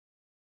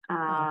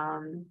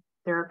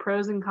 There are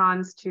pros and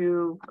cons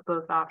to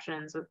both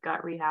options with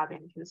gut rehab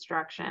and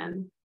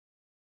construction.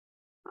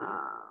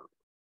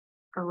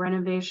 A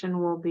renovation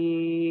will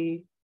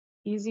be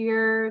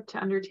easier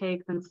to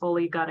undertake than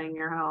fully gutting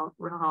your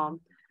home.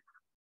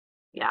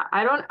 Yeah,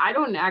 I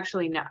don't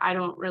actually know. I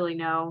don't really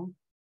know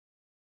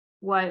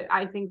what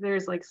I think.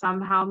 There's like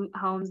some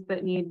homes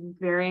that need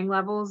varying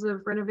levels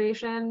of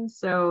renovation,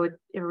 so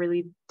it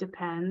really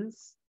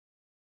depends.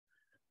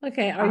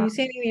 Okay, are you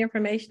seeing any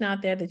information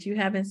out there that you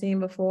haven't seen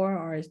before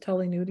or is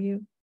totally new to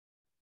you?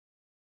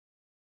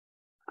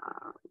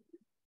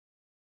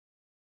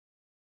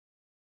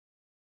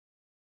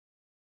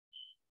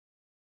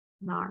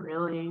 Not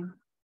really.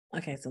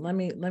 Okay, so let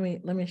me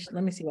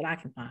see what I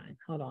can find.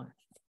 Hold on.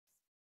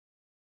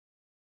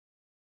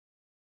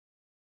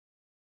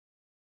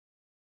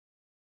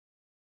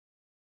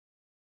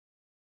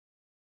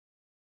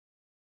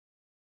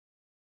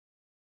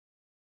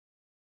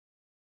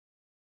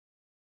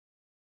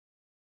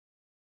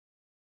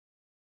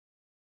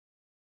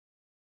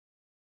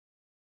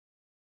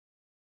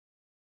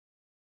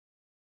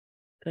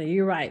 So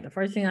you're right. The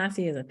first thing I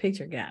see is a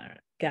picture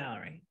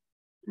gallery.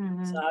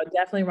 Mm-hmm. So I'll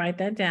definitely write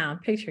that down,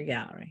 picture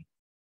gallery.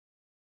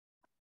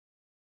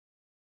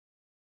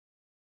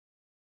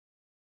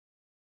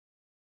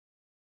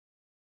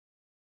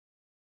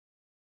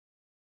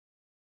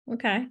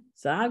 Okay,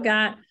 so I've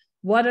got,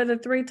 what are the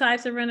 3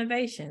 types of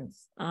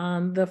renovations?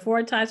 The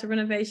 4 types of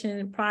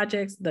renovation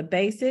projects: the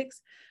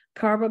basics,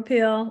 curb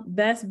appeal,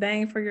 best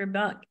bang for your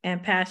buck,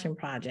 and passion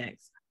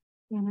projects.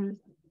 Mm-hmm.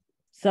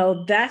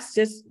 So that's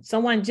just,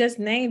 someone just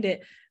named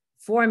it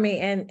for me.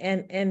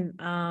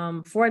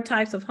 And 4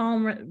 types of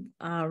home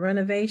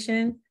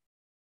renovation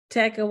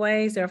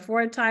takeaways. There are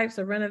 4 types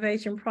of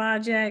renovation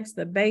projects: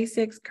 the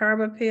basics,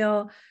 curb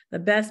appeal, the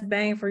best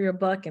bang for your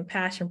buck, and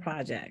passion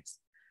projects.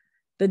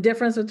 The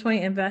difference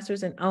between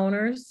investors and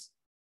owners: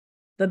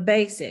 the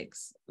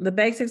basics. The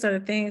basics are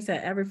the things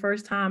that every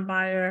first-time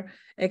buyer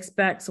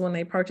expects when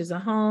they purchase a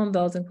home.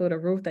 Those include a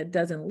roof that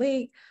doesn't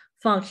leak,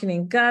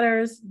 functioning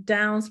gutters,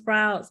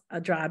 downspouts, a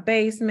dry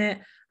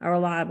basement, a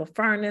reliable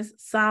furnace,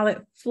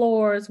 solid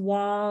floors,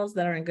 walls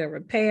that are in good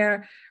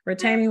repair,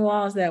 retaining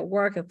walls that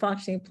work, and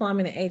functioning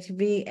plumbing and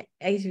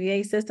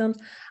HVAC systems.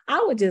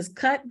 I would just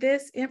cut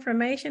this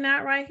information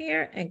out right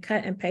here and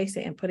cut and paste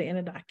it and put it in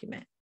a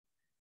document,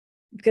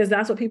 because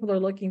that's what people are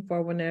looking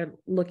for when they're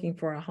looking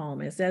for a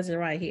home. It says it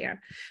right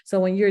here. So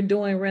when you're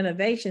doing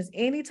renovations,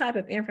 any type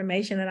of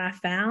information that I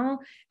found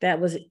that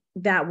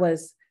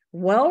was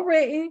well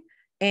written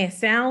and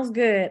sounds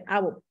good, I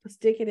will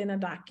stick it in a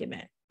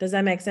document. Does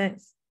that make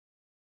sense?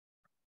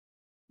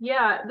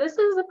 Yeah, this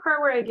is the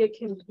part where I get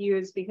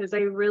confused, because I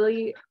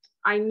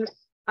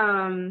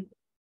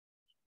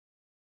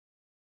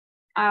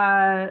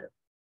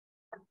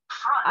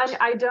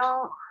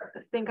don't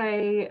think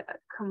I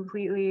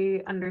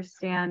completely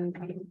understand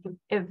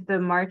if the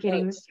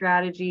marketing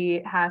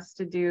strategy has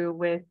to do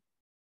with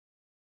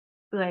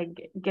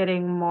like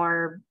getting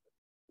more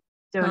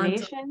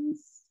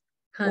donations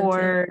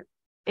or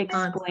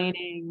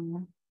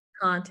explaining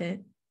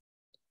content.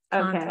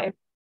 Okay.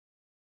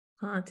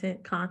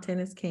 Content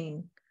is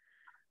king.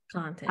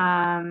 Content.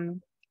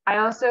 I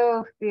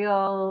also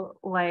feel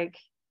like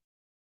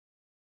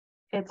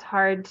it's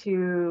hard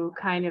to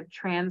kind of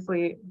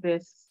translate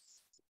this,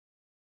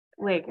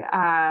 like,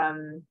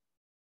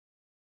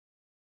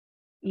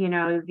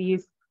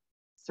 these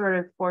sort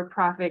of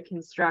for-profit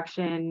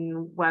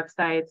construction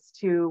websites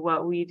to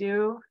what we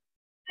do,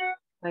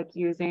 like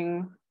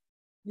using.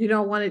 You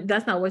don't want to,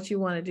 that's not what you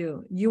want to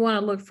do. You want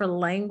to look for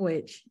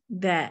language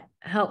that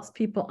helps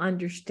people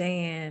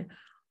understand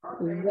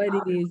what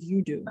it is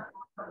you do.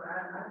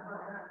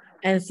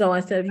 And so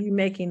instead of you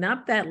making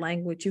up that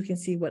language, you can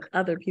see what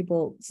other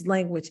people's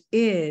language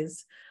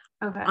is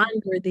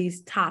under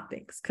these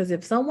topics. Because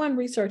if someone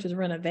researches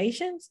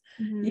renovations,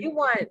 you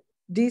want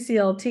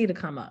DCLT to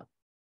come up.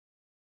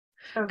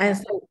 And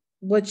so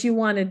what you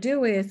want to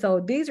do is, so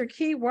these are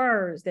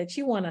keywords that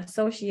you want to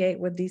associate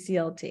with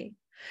DCLT.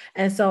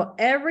 And so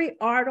every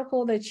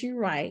article that you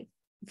write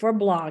for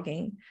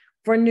blogging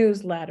for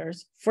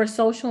newsletters, for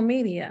social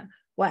media.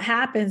 What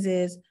happens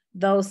is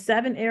those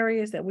 7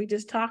 areas that we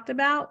just talked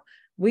about,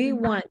 we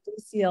want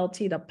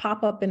DCLT to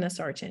pop up in the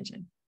search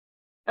engine.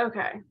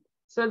 Okay.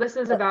 So this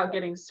is about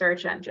getting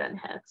search engine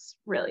hits,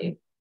 really.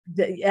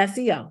 The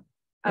SEO,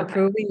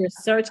 improving your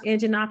search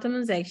engine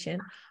optimization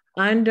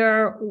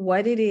under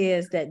what it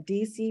is that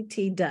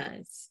DCT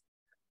does.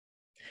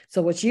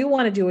 So what you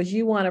want to do is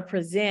you want to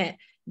present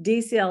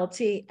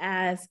DCLT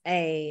as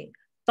a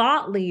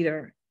thought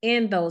leader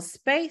in those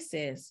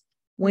spaces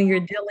when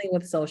you're dealing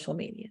with social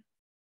media.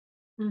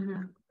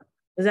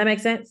 Does that make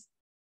sense?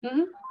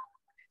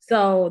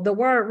 So the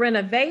word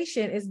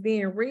renovation is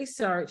being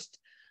researched.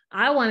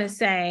 I want to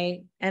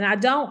say, and I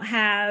don't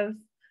have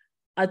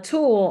a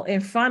tool in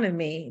front of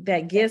me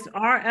that gives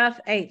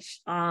RFH,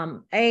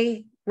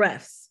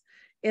 Ahrefs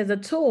is a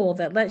tool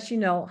that lets you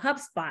know,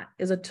 HubSpot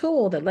is a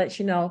tool that lets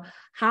you know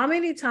how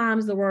many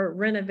times the word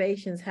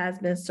renovations has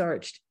been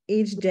searched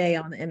each day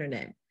on the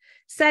internet.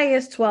 Say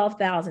it's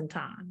 12,000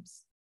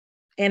 times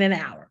in an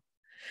hour.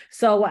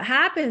 So what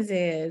happens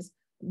is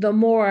the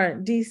more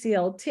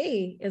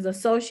DCLT is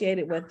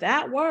associated with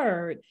that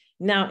word,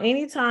 now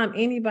anytime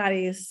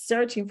anybody is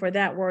searching for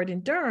that word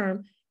in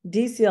Durham,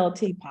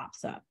 DCLT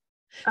pops up.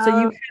 So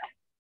you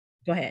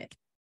go ahead.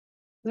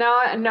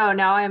 No,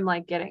 now I'm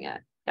like getting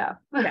it. Yeah.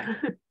 Okay.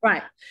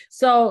 Right.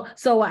 So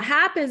what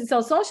happens,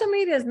 so social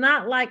media is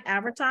not like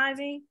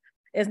advertising.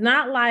 It's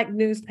not like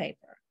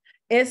newspaper.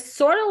 It's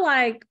sort of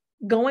like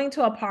going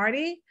to a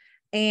party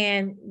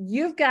and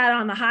you've got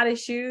on the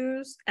hottest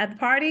shoes at the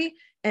party.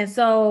 And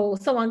so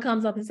someone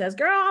comes up and says,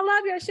 girl, I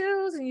love your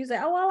shoes. And you say,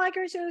 oh, I like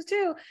your shoes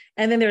too.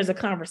 And then there's a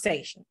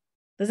conversation.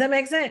 Does that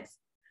make sense?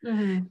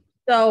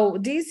 So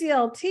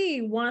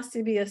DCLT wants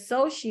to be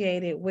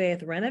associated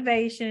with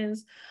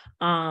renovations,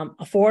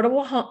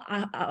 affordable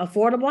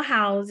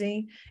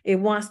housing. It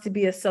wants to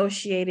be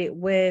associated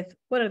with,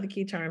 what are the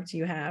key terms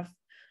you have?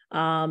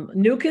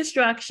 New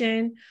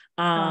construction,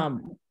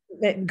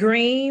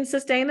 green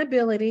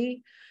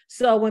sustainability.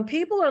 So when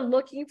people are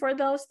looking for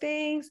those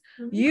things,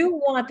 you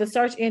want the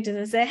search engine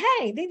to say,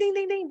 hey, ding, ding,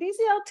 ding, ding,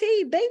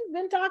 DCLT, they've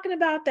been talking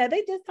about that.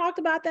 They just talked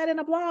about that in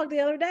a blog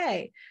the other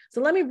day. So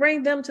let me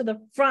bring them to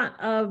the front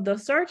of the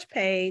search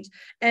page.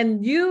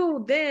 And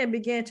you then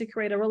begin to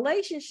create a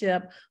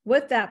relationship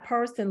with that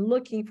person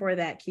looking for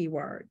that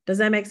keyword. Does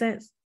that make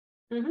sense?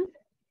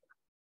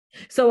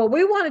 So what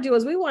we want to do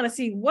is we want to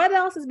see what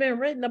else has been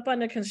written up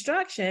under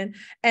construction,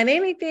 and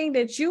anything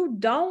that you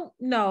don't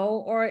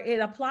know or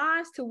it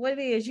applies to what it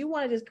is, you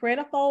want to just create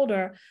a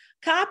folder,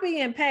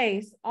 copy and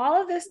paste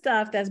all of this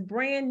stuff that's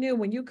brand new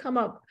when you come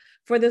up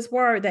for this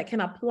word that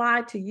can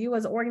apply to you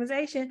as an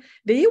organization.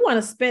 Then you want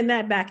to spin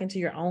that back into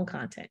your own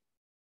content.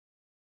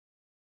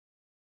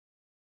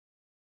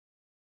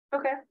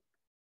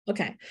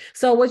 Okay.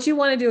 So what you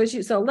want to do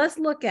is so let's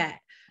look at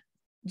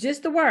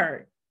just the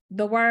word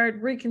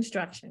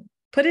reconstruction.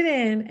 Put it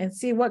in and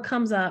see what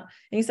comes up.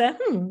 And you say,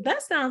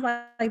 that sounds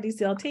like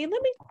DCLT.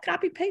 Let me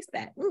copy paste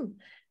that.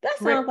 That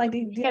sounds like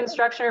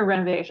reconstruction or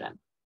renovation.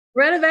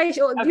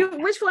 Renovation. Okay.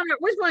 Which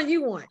one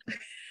you want?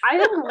 I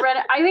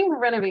think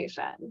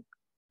renovation.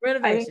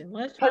 Renovation.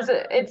 Because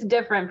it's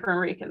different from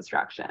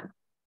reconstruction.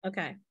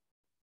 Okay.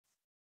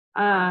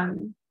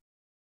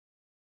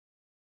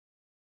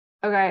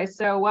 Okay,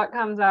 so what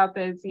comes up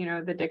is,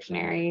 the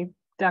dictionary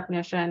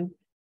definition,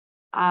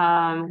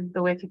 the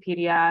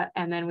Wikipedia,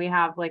 and then we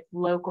have like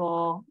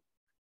local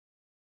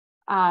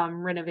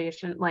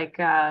renovation, like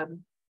I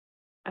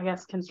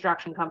guess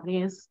construction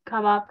companies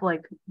come up,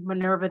 like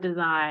Minerva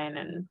Design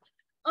and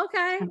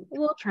okay.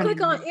 Well,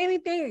 click on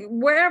anything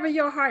wherever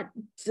your heart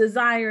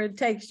desire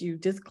takes you.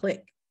 Just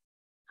click.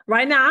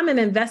 Right now, I'm in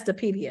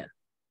Investopedia,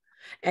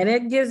 and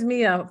it gives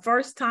me a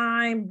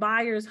first-time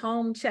buyer's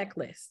home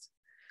checklist.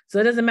 So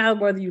it doesn't matter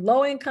whether you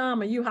low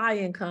income or you high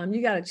income.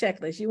 You got a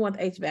checklist. You want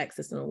the HVAC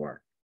system to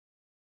work.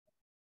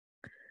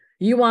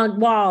 You want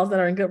walls that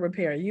are in good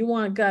repair. You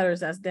want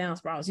gutters that's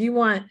downspouts. You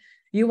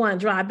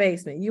want dry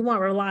basement. You want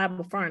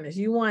reliable furnace.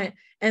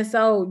 And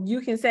so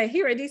you can say,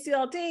 here at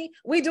DCLT,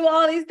 we do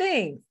all these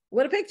things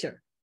with a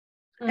picture.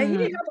 And you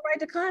didn't have to write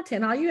the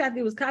content. All you have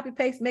to do is copy,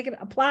 paste, make it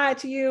apply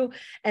to you.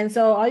 And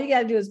so all you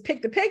got to do is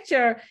pick the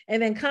picture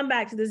and then come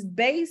back to this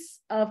base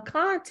of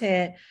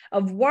content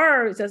of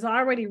words that's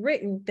already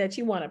written that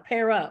you want to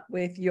pair up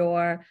with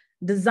your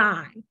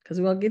design,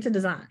 because we'll get to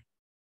design.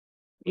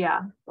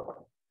 Yeah.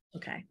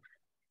 Okay.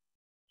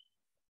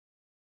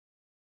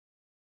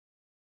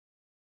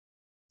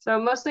 So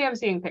mostly I'm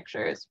seeing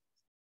pictures.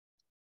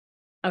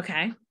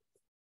 Okay.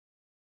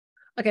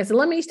 Okay, so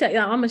let me tell you,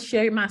 I'm going to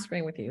share my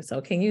screen with you.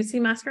 So can you see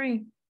my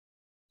screen?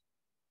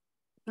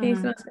 Can you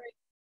see my screen?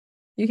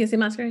 You can see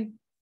my screen?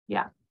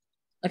 Yeah.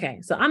 Okay,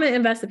 so I'm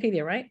in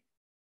Investopedia, right?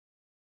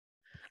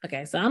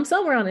 Okay, so I'm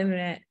somewhere on the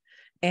internet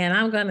and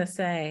I'm going to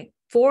say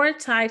 4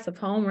 types of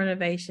home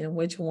renovation,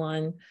 which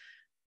one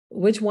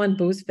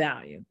boosts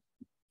value,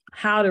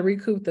 how to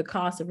recoup the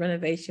cost of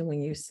renovation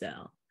when you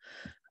sell.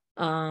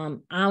 I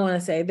want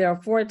to say there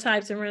are 4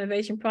 types of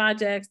renovation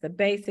projects: the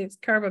basics,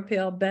 curb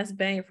appeal, best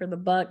bang for the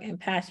buck, and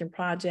passion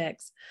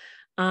projects.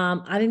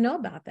 I didn't know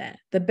about that.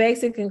 The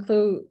basics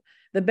include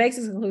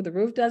the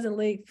roof doesn't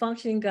leak,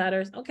 functioning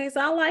gutters. Okay, so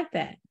I like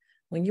that.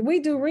 When we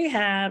do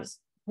rehabs,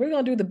 we're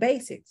gonna do the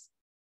basics,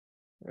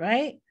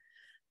 right?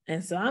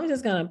 And so I'm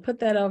just gonna put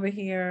that over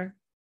here.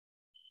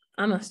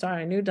 I'm gonna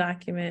start a new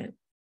document.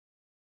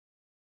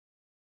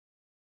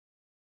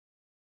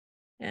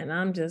 And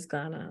I'm just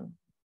gonna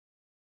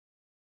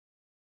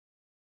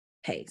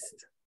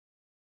paste.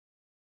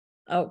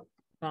 Oh,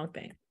 wrong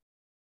thing.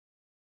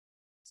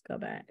 Let's go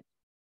back.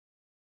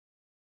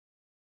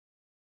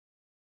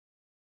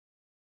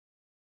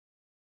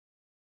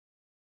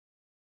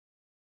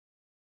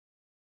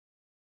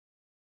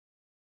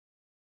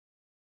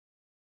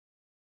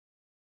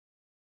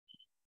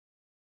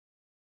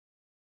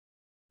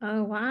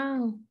 Oh,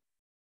 wow.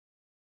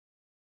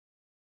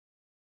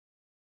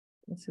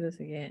 Let's do this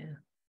again.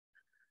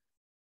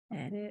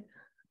 Edit,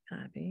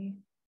 copy,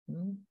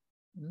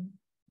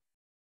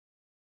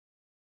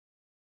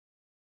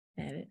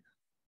 edit,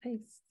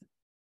 paste.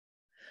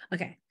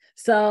 Okay,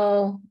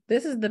 so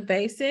this is the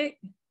basic.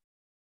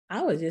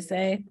 I would just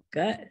say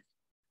gut.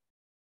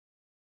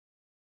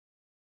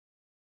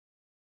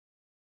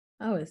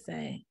 I would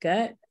say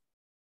gut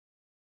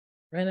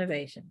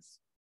renovations.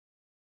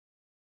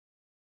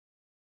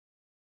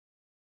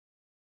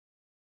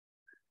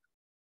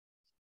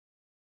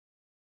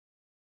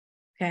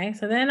 Okay,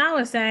 so then I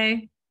would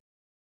say,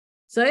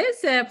 so it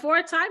said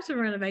 4 types of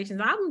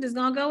renovations. I'm just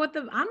gonna go with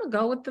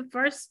the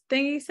first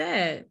thing he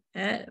said.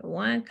 Add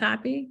one,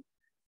 copy,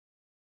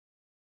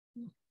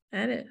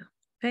 edit,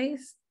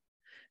 paste.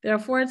 There are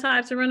 4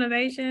 types of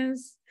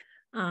renovations.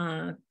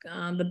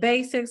 The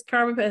basics,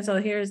 carpet. So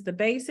here's the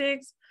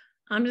basics.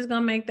 I'm just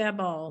gonna make that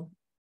bold.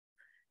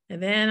 And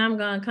then I'm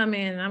gonna come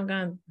in and I'm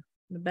gonna,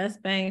 the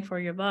best bang for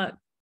your buck.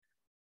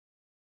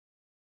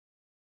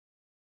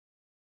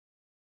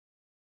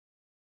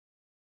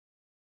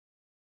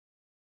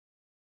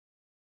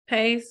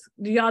 Paste.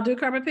 Do y'all do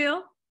carpet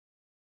peel?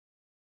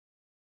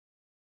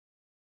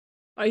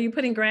 Are you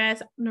putting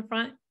grass in the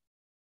front?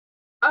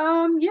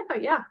 Yeah.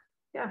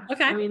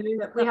 Okay. I mean,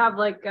 we have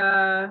like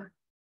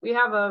we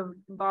have a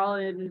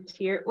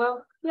volunteer.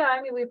 Well, yeah,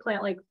 I mean we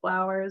plant like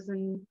flowers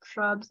and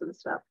shrubs and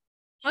stuff.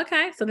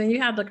 Okay, so then you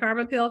have the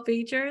carpet peel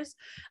features.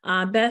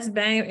 Best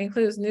bang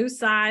includes new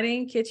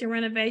siding, kitchen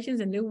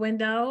renovations, and new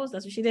windows.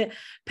 That's what she did.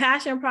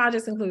 Passion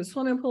projects include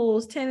swimming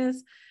pools,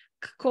 tennis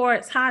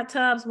courts, hot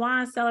tubs,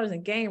 wine cellars,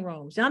 and game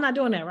rooms. Y'all not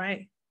doing that,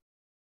 right?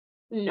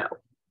 No.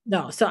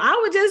 No. So I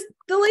would just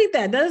delete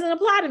that. That doesn't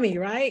apply to me,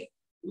 right?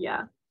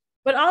 Yeah.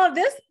 But all of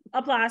this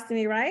applies to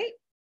me, right?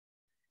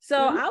 So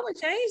I would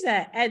change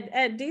that.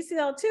 At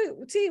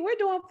DCL2T, we're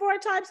doing 4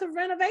 types of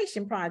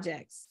renovation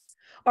projects,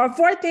 or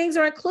 4 things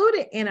are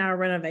included in our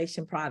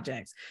renovation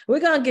projects.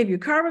 We're going to give you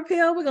carpet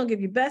peel, we're going to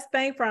give you best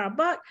bang for our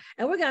buck,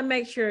 and we're going to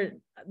make sure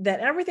that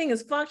everything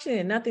is functioning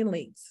and nothing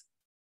leaks.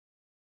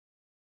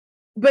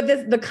 But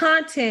the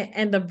content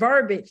and the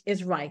verbiage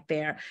is right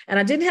there. And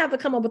I didn't have to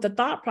come up with the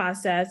thought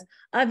process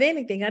of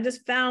anything. I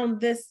just found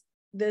this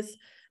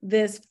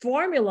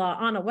formula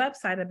on a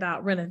website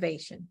about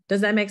renovation.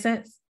 Does that make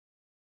sense?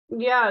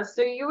 Yeah,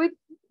 so you would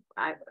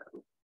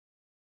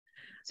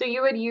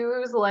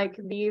use like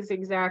these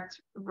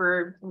exact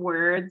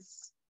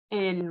words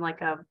in like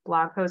a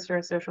blog post or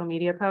a social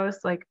media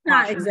post, like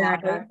Not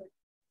exactly. Okay,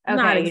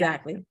 not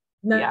exactly.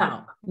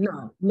 Yeah.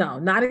 No,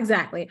 not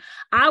exactly.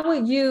 I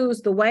would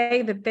use the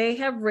way that they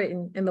have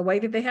written and the way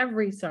that they have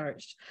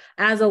researched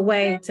as a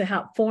way to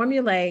help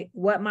formulate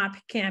what my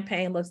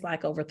campaign looks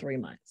like over 3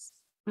 months.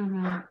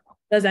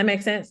 Does that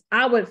make sense?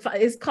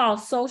 It's called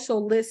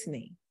social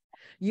listening.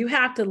 You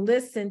have to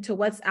listen to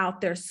what's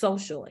out there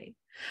socially.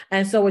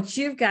 And so what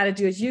you've got to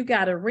do is you've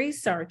got to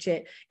research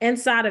it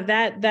inside of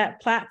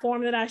that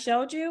platform that I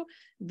showed you,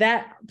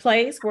 that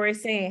place where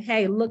it's saying,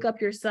 hey, look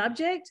up your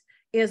subject,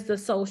 is the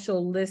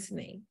social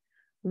listening.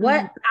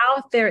 What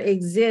out there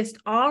exists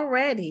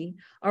already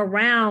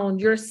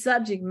around your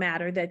subject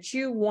matter that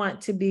you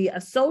want to be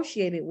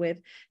associated with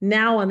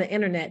now on the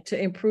internet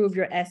to improve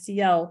your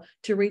SEO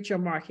to reach your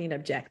marketing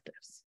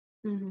objectives?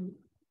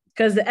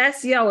 Because the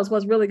SEO is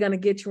what's really going to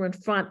get you in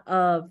front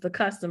of the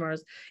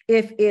customers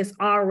if it's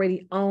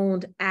already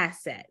owned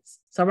assets.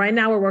 So right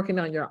now we're working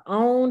on your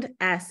owned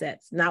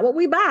assets, not what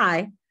we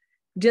buy,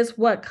 just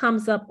what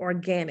comes up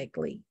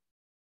organically.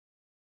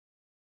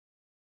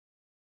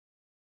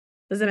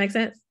 Does that make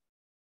sense?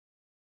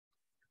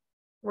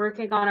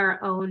 Working on our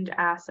owned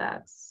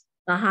assets.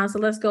 So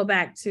let's go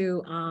back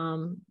to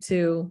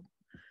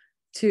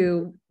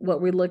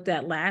what we looked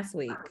at last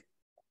week.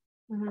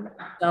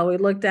 So we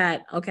looked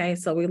at,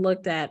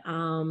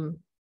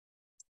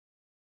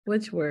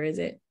 where is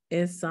it?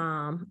 It's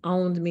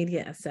owned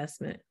media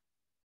assessment.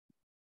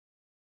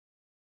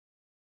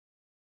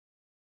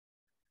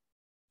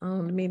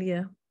 Owned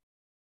media.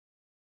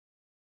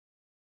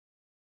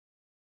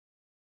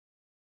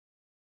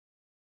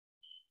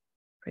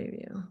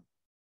 Preview.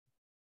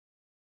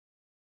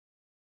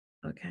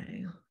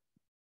 Okay.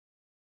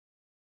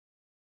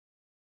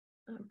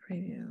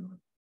 Preview.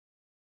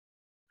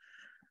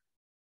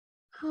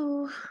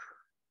 Oh.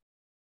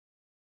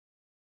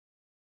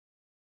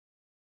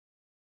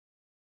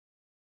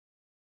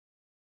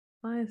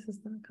 Why is this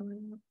not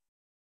coming up?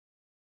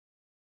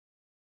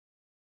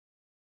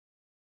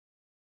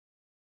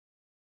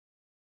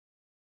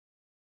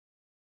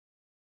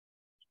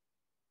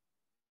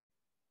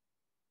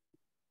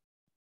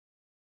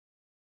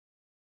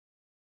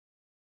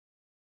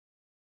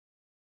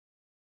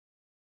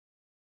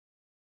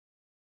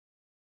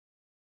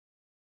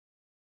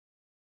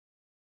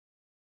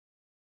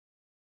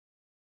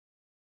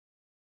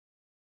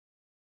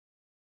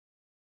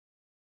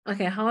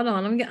 Okay, hold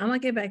on. I'm gonna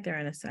get back there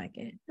in a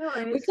second. No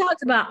We worries.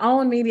 talked about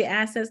own media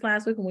assets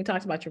last week when we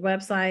talked about your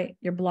website,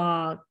 your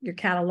blog, your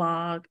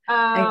catalog.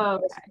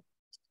 Oh, okay.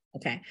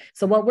 Okay.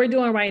 So what we're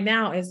doing right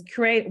now is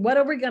create, what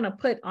are we going to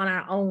put on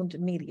our owned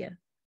media?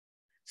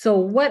 So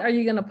what are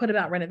you going to put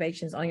about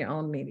renovations on your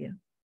own media?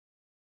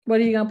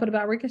 What are you going to put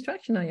about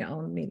reconstruction on your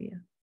own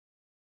media?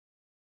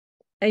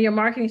 And your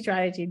marketing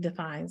strategy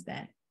defines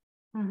that.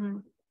 Mm-hmm.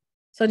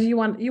 So do you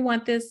want me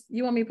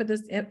to put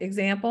this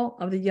example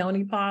of the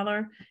Yoni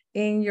parlor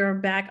in your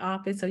back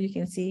office so you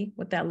can see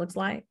what that looks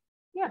like?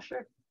 Yeah,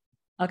 sure.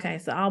 Okay,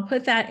 so I'll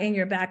put that in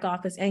your back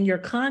office, and your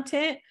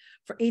content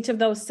for each of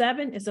those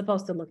 7 is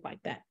supposed to look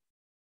like that.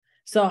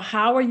 So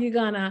how are you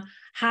gonna,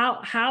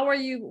 how are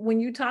you,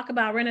 when you talk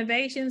about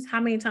renovations, how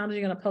many times are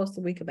you gonna post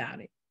a week about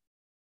it?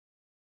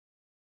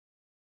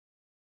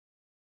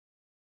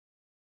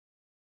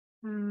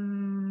 I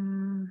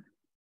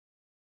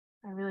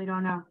really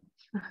don't know.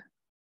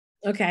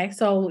 Okay,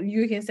 so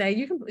you can say,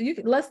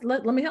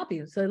 let me help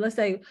you. So let's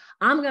say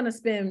I'm gonna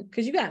spend,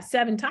 because you got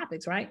 7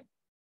 topics, right?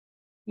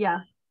 Yeah.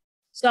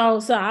 So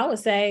I would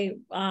say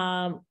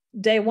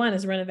day 1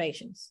 is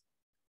renovations.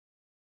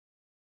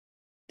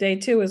 Day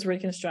 2 is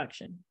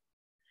reconstruction.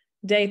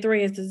 Day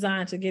 3 is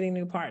designed to getting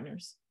new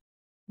partners.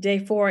 Day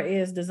 4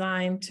 is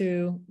designed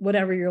to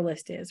whatever your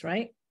list is,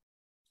 right?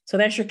 So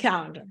that's your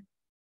calendar,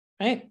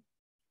 right?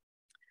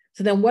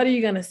 So then what are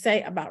you going to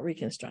say about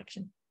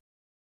reconstruction?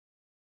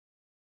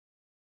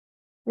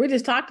 We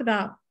just talked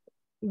about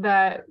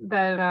that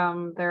there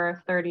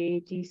are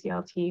 30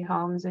 DCLT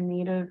homes in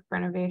need of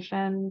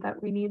renovation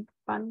that we need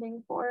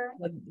funding for.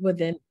 Would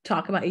then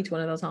talk about each one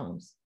of those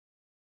homes.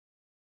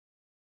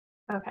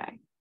 Okay.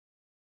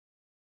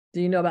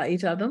 Do you know about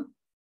each of them?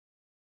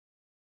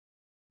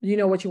 Do you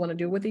know what you want to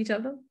do with each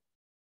of them?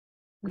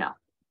 No.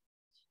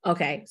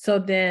 Okay, so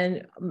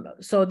then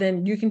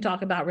you can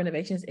talk about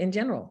renovations in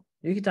general.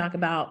 You can talk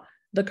about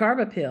the curb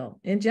appeal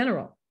in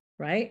general,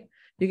 right?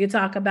 You can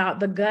talk about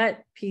the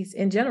gut piece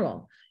in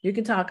general. You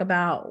can talk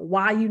about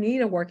why you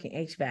need a working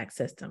HVAC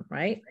system,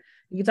 right?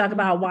 You can talk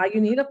about why you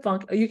need a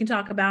or you can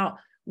talk about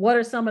what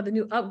are some of the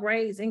new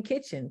upgrades in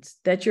kitchens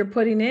that you're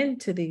putting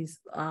into these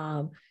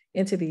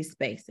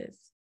spaces.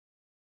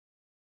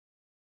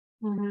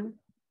 Mm-hmm.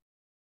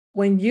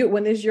 When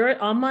it's your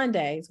on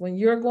Mondays, when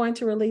you're going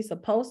to release a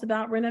post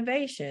about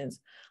renovations,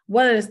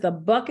 what is the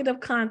bucket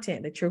of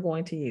content that you're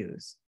going to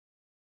use?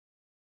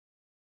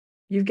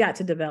 You've got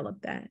to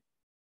develop that.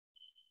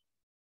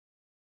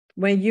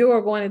 When you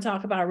are going to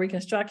talk about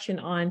reconstruction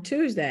on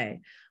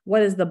Tuesday,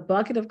 what is the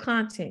bucket of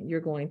content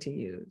you're going to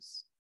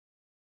use?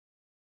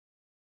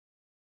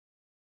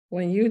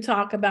 When you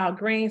talk about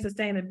green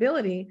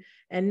sustainability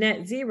and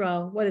net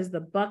zero, what is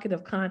the bucket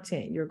of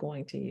content you're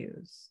going to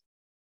use?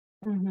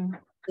 Mm-hmm.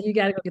 So you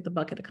got to go get the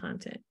bucket of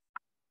content.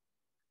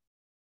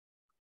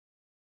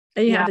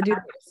 And you have to do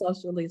that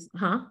socially,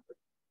 huh?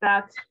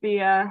 That's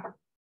the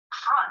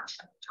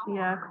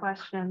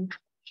question,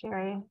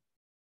 Sherry.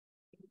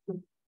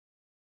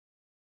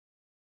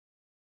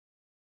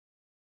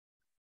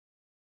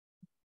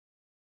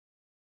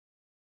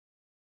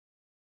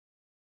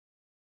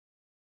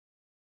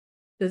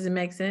 Does it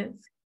make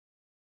sense?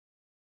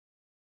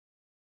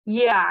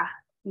 Yeah.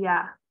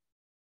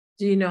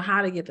 Do you know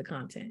how to get the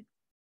content?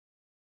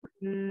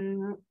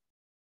 I'm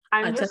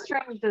just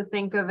trying to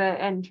think of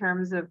it in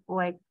terms of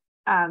like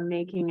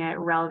making it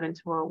relevant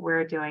to what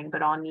we're doing,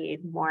 but I'll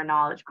need more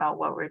knowledge about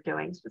what we're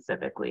doing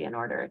specifically in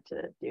order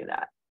to do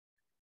that.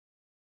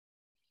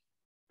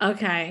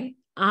 Okay.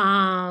 So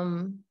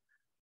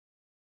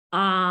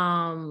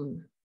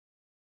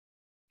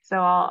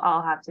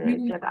I'll have to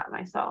get that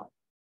myself.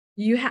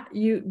 You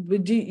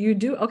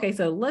do okay.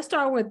 So let's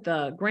start with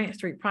the Grant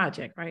Street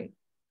project, right?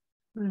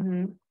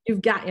 Mm-hmm.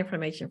 You've got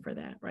information for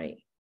that, right?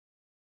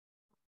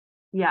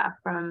 Yeah,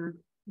 from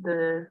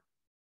the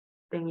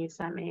thing you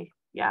sent me.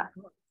 Yeah.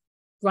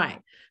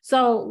 Right.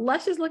 So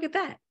let's just look at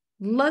that.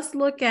 Let's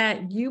look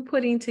at you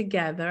putting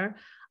together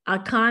a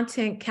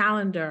content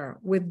calendar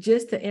with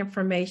just the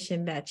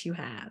information that you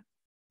have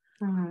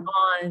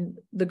on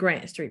the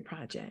Grant Street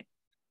project.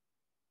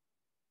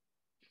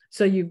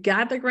 So you've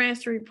got the Grant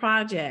Street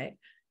project.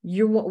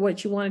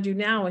 What you want to do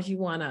now is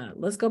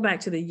let's go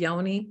back to the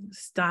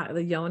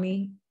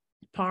Yoni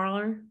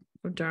parlor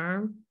for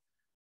Durham.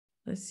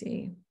 Let's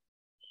see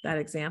that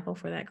example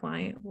for that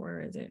client.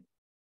 Where is it?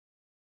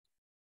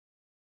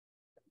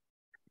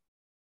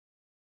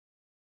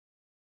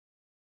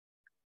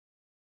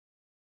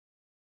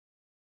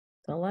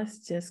 So let's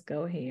just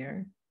go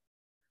here.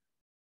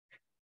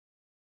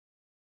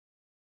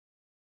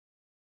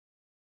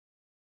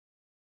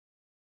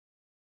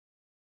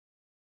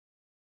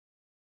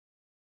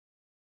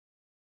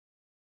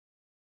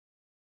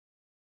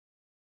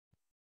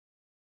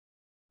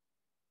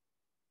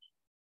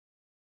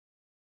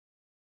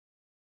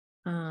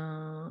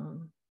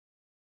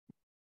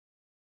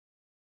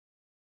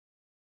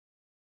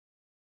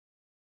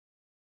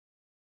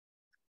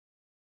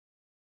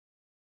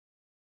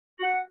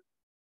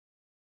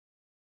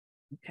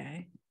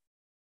 Okay.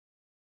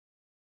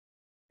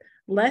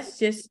 Let's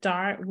just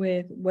start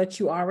with what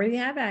you already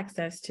have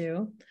access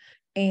to.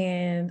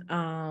 And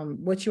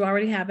what you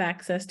already have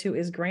access to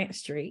is Grant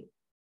Street,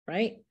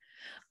 right?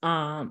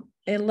 And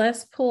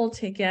let's pull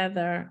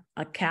together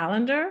a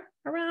calendar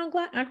around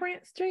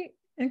Grant Street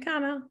and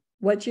kind of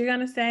what you're going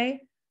to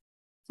say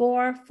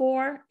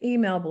for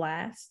email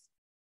blasts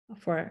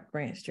for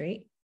Grant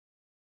Street.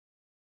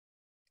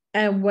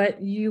 And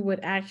what you would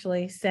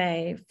actually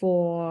say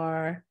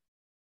for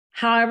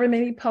however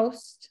many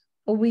posts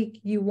a week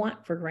you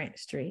want for Grant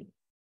Street.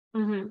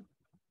 Mm-hmm.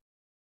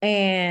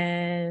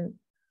 And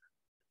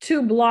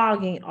 2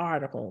 blogging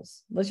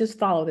articles. Let's just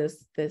follow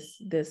this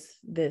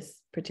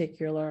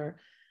particular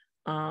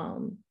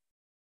 3-month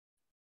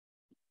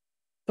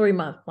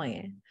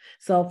plan.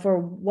 So for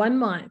 1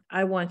 month,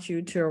 I want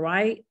you to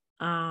write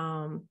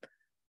 4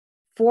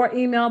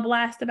 email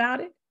blasts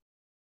about it.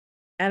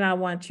 And I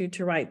want you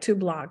to write 2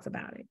 blogs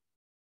about it.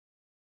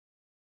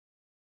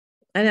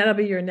 And that'll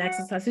be your next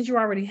exercise since you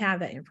already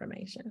have that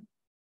information.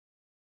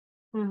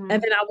 Mm-hmm.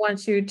 And then I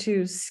want you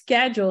to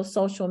schedule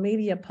social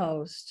media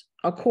posts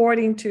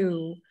according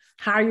to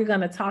how you're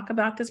going to talk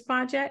about this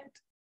project.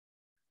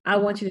 I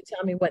want you to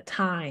tell me what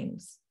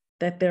times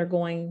that they're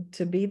going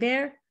to be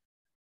there.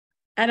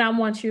 And I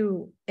want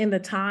you, in the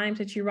times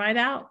that you write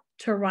out,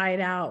 to write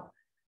out,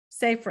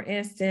 say, for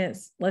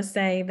instance, let's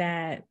say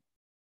that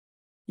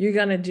you're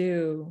going to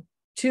do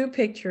 2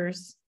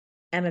 pictures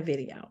and a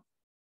video.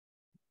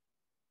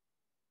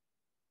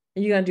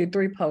 And you're going to do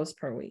 3 posts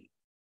per week.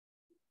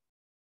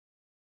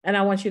 And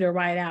I want you to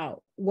write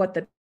out what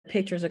the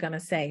pictures are going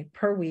to say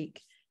per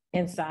week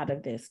inside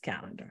of this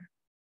calendar.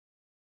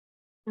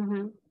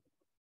 Mm-hmm.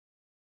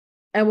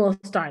 And we'll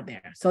start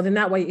there. So then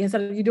that way,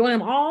 instead of you doing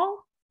them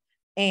all,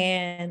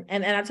 and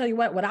I tell you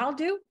what I'll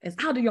do is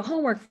I'll do your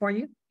homework for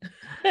you.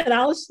 And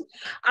I'll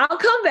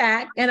come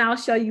back and I'll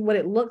show you what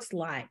it looks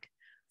like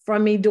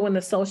from me doing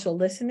the social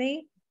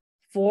listening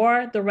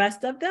for the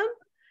rest of them.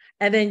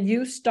 And then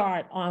you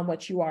start on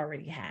what you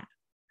already have.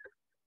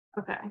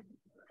 Okay.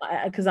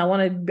 Because I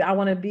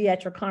want to be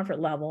at your comfort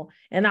level,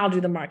 and I'll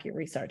do the market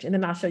research, and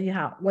then I'll show you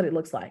what it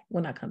looks like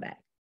when I come back.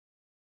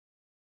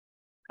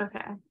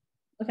 Okay.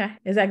 Okay.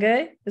 Is that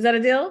good? Is that a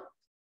deal?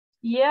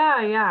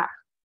 Yeah.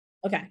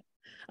 Okay.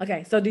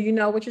 So do you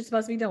know what you're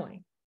supposed to be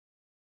doing?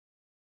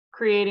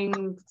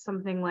 Creating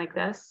something like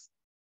this.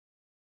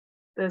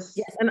 Yes.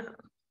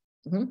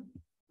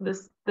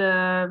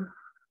 The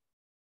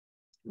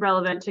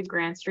relevant to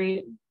Grant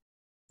Street.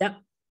 Yep.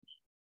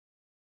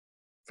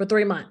 For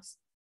 3 months.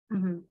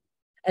 Mm-hmm.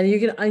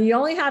 And you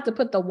only have to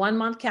put the 1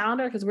 month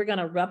calendar because we're going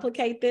to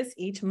replicate this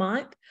each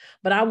month.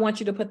 But I want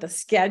you to put the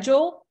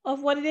schedule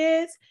of what it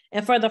is.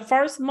 And for the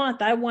first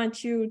month, I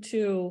want you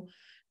to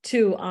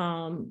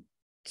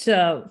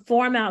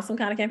form out some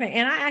kind of campaign.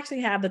 And I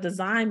actually have the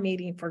design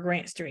meeting for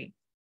Grant Street.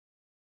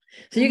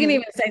 So you can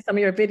even say some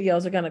of your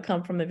videos are going to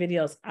come from the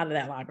videos out of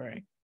that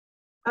library.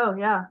 Oh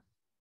yeah.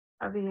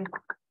 That'd be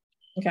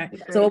okay.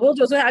 So what we'll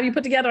do is we'll have you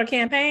put together a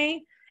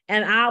campaign,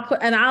 and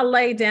I'll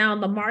lay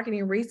down the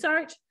marketing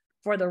research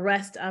for the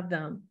rest of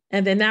them.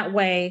 And then that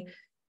way,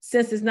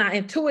 since it's not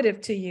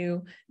intuitive to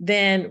you,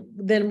 then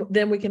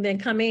we can then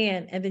come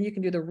in, and then you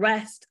can do the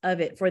rest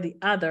of it for the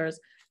others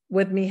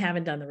with me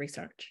having done the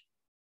research.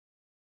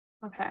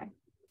 Okay.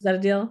 Is that a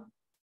deal?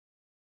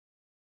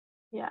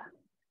 Yeah.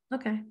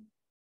 Okay.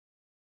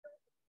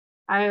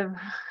 I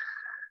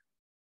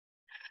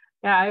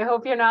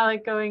hope you're not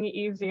like going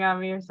easy on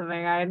me or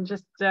something. I'm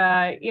just,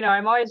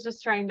 I'm always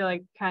just trying to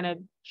like kind of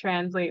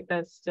translate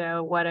this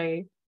to what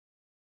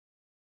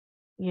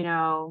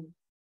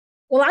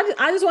Well,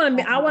 I just want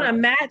to, I want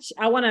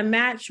to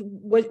match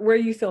where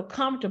you feel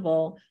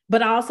comfortable,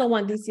 but I also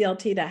want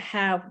DCLT to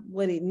have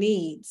what it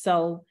needs.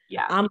 So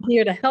yeah, I'm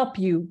here to help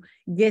you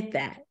get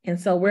that. And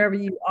so wherever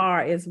you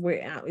are is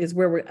where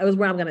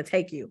I'm going to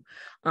take you.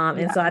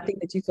 And so I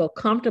think that you feel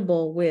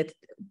comfortable with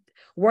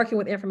working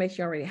with information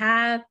you already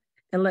have,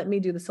 and let me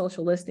do the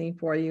social listening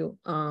for you.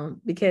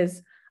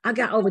 Because I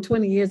got over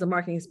 20 years of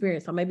marketing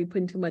experience. So I may be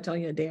putting too much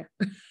on you there.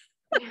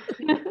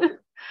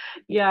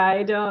 Yeah,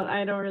 I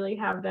don't really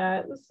have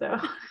that. So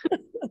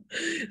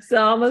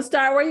I'm gonna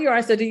start where you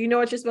are. So do you know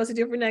what you're supposed to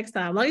do for next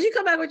time? As long as you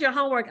come back with your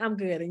homework, I'm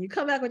good. And you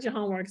come back with your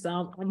homework.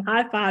 So I'm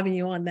high-fiving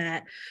you on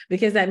that,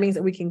 because that means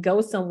that we can go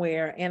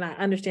somewhere, and I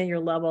understand your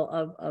level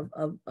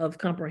of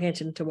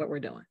comprehension to what we're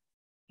doing.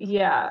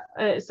 Yeah.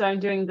 So I'm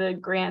doing the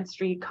Grant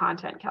Street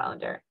content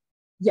calendar.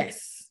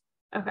 Yes.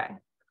 Okay.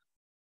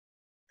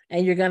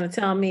 And you're gonna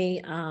tell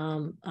me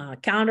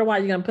calendar-wise,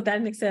 you're gonna put that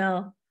in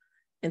Excel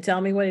and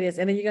tell me what it is.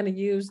 And then you're going to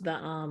use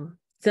the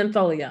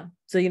Zenfolio.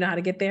 So you know how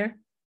to get there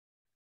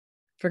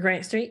for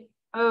Grant Street?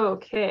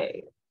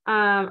 Okay.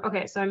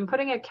 Okay. So I'm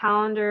putting a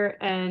calendar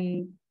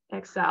in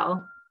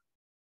Excel.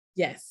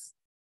 Yes.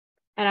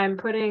 And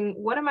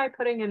what am I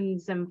putting in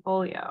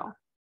Zenfolio?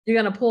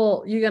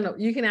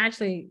 You can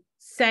actually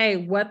say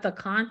what the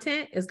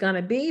content is going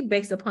to be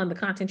based upon the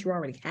content you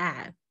already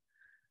have.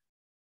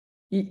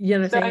 You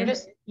understand? So I'm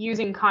just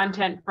using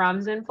content from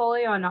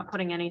Zenfolio and not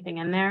putting anything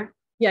in there.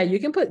 Yeah, you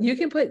can put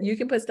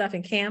stuff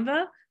in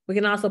Canva. We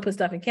can also put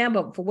stuff in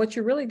Canva. For what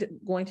you're really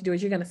going to do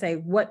is you're going to say,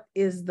 what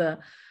is the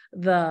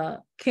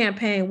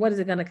campaign? What is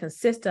it going to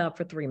consist of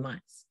for 3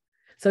 months?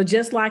 So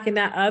just like in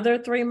that other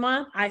 3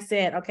 month, I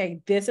said,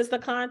 okay, this is the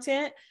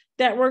content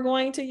that we're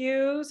going to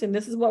use, and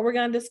this is what we're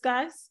going to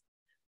discuss.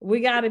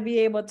 We got to be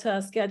able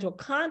to schedule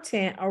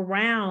content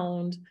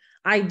around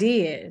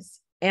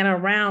ideas and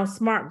around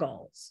SMART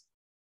goals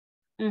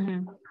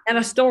and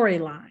a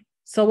storyline.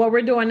 So what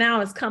we're doing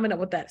now is coming up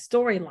with that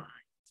storyline.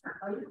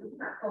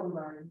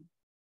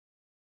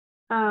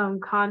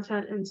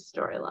 Content and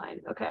storyline.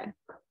 Okay.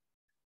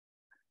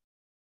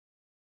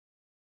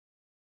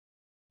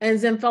 And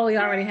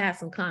Zenfolio already has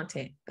some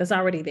content that's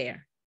already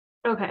there.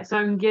 Okay, so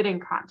I'm getting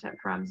content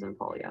from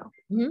Zenfolio.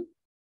 Mm-hmm.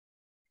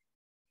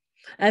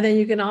 And then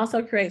you can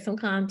also create some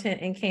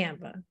content in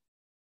Canva.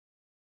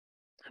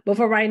 But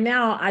for right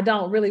now, I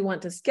don't really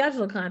want to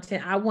schedule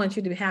content. I want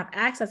you to have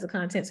access to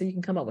content so you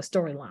can come up with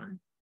storyline.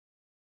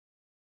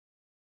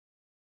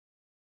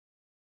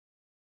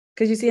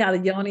 Because you see how the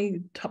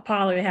Yoni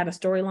Parlor had a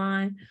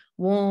storyline,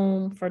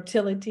 womb,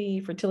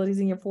 fertilities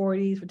in your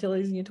 40s,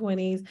 fertilities in your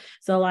 20s.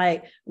 So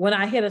like when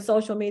I hit a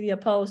social media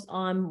post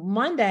on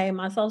Monday,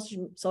 my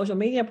social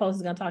media post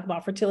is going to talk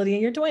about fertility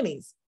in your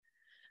 20s.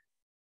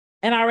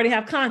 And I already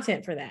have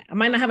content for that. I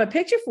might not have a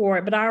picture for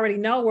it, but I already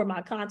know where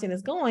my content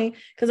is going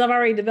because I've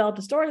already developed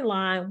a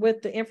storyline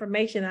with the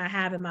information that I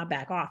have in my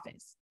back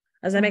office.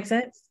 Does that make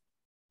sense?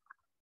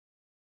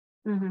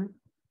 Mm-hmm.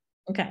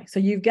 Okay, so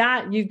you've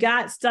got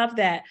stuff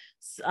that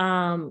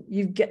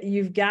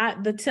you've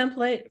got the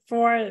template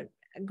for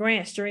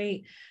Grant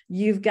Street.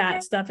 You've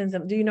got stuff in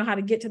do you know how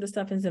to get to the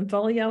stuff in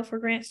Zenfolio for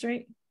Grant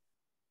Street?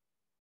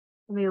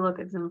 Let me look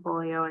at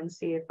Zenfolio and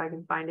see if I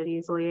can find it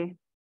easily.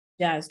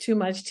 Yeah, it's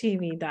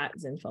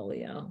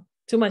toomuchtv.zenfolio.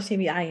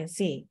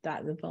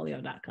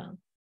 toomuchtvinc.zenfolio.com.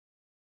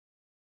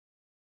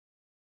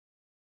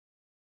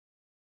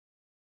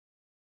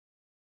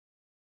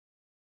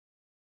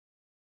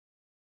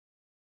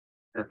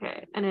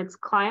 Okay, and it's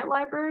client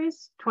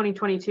libraries,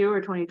 2022 or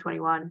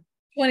 2021?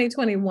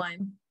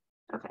 2021.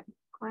 Okay,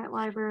 client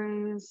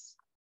libraries.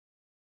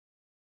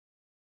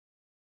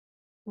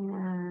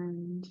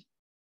 And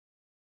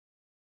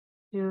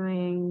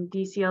doing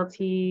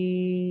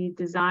DCLT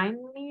design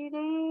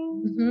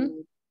meeting. Mm-hmm.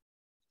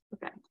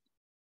 Okay.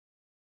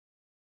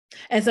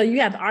 And so you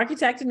have the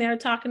architect in there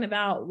talking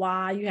about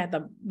why, you had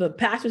the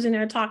pastors in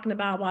there talking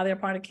about why they're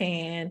part of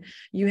CAN.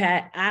 You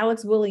had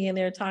Alex Woolley in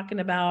there talking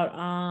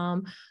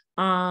about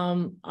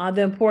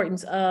the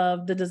importance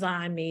of the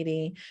design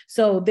meeting.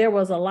 So there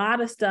was a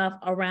lot of stuff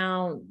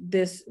around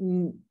this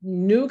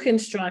new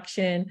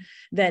construction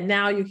that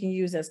now you can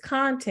use as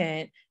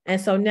content.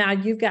 And so now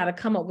you've got to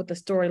come up with the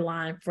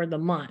storyline for the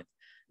month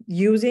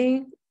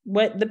using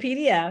the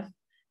PDF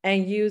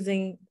and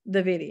using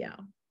the video.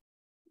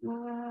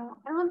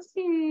 I don't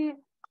see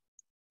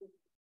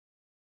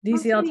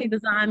DCLT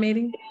design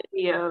meeting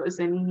videos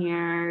in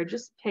here,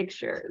 just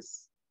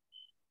pictures.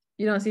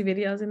 You don't see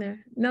videos in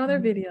there? No, they're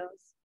videos.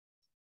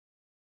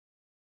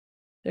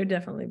 They're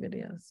definitely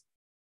videos.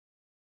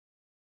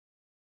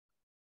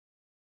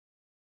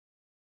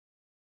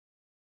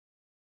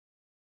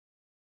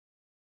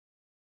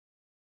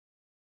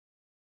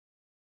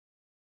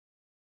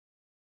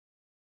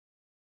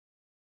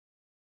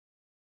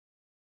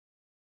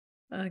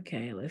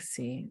 Okay, let's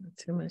see.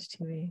 Too much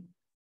TV.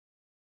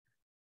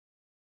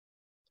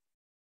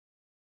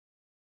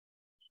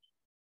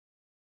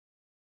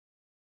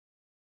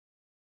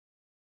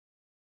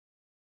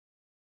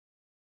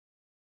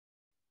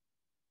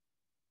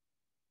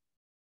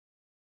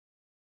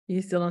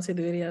 You still don't see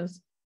the videos?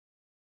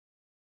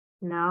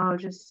 No,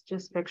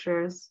 just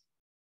pictures.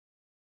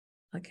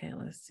 Okay,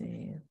 let's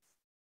see.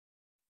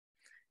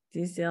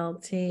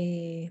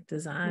 DCLT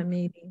design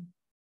meeting.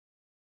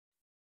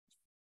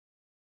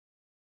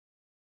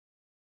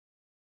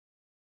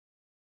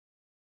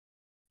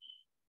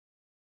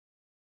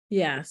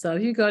 Yeah, so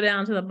if you go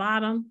down to the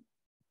bottom,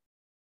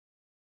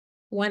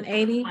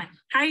 180.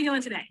 How are you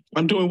doing today?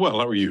 I'm doing well.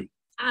 How are you?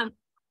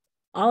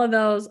 All of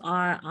those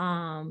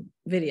are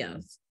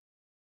videos.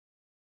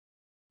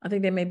 I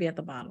think they may be at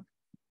the bottom.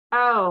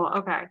 Oh,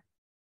 okay.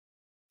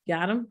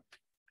 Got them?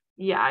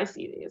 Yeah, I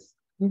see these.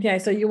 Okay,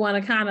 so you want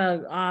to kind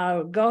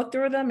of go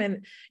through them,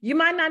 and you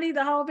might not need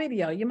the whole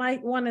video. You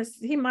might want to.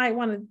 He might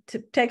want to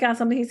take out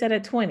something he said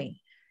at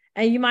 20,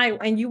 and you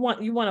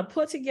want to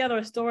put together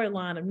a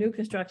storyline of new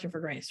construction for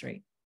Grant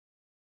Street.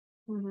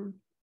 Mm-hmm.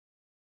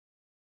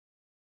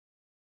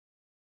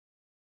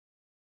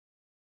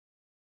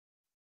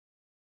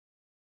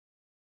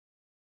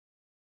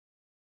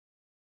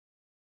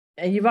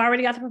 And you've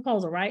already got the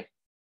proposal, right?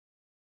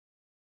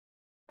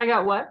 I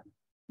got what?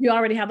 You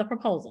already have the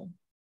proposal.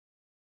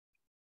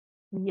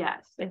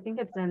 Yes, I think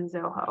it's in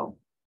Zoho.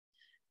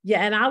 Yeah,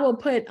 and I will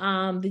put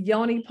the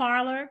Yoni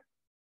Parlor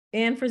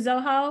in for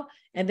Zoho,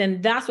 and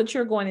then that's what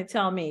you're going to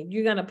tell me.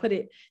 You're going to put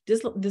it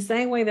just the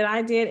same way that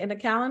I did in the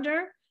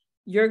calendar.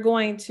 You're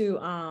going to,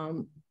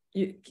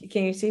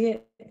 can you see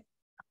it?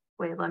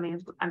 Wait,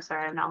 I'm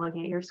sorry, I'm not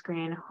looking at your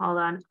screen. Hold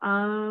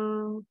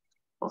on.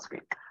 Full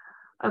screen.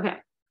 Okay.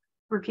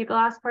 Repeat the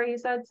last part you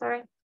said,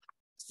 sorry.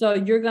 So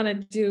you're going to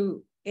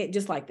do it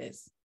just like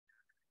this.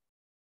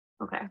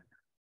 Okay.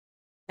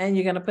 And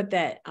you're going to put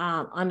that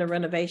under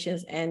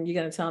renovations, and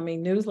you're going to tell me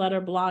newsletter,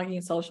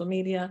 blogging, social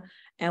media,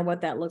 and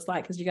what that looks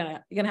like. Cause you're going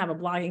to have a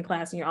blogging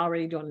class and you're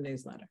already doing a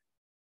newsletter.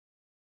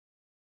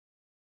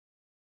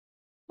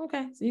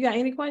 Okay. So you got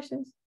any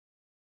questions?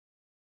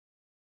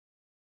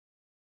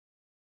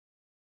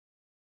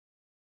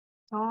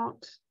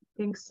 Don't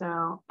think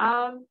so.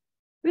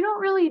 We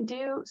don't really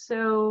do,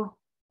 so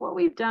what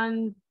we've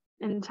done,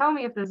 and tell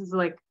me if this is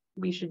like,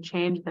 we should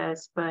change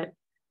this, but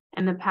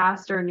in the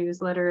past, our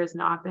newsletter has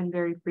not been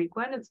very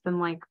frequent. It's been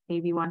like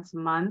maybe once a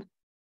month.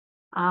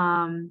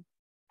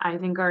 I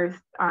think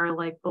our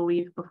like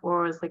belief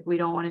before was like, we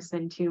don't want to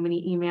send too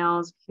many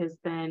emails because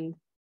then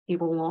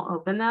people won't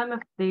open them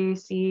if they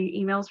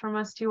see emails from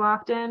us too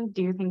often.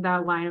 Do you think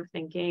that line of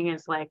thinking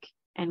is like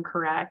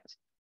incorrect?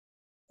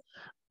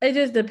 It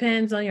just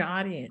depends on your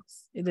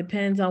audience. It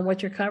depends on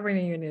what you're covering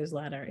in your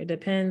newsletter. It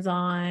depends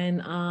on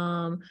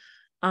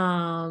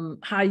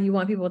how you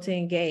want people to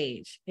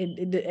engage.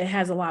 It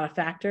has a lot of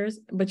factors,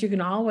 but you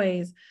can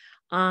always,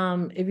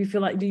 if you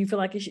feel like, do you feel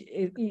like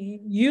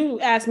you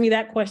asked me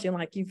that question,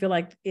 like you feel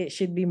like it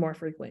should be more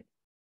frequent?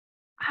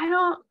 I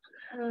don't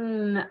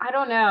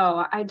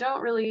know. I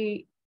don't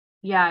really,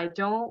 I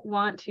don't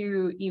want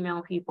to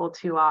email people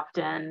too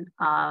often.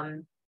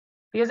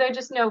 Because I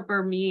just know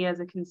for me as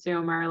a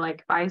consumer, like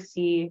if I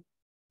see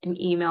an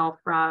email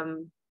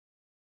from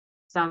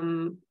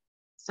some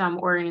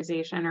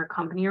organization or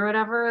company or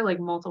whatever, like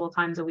multiple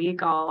times a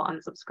week, I'll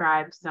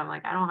unsubscribe because I'm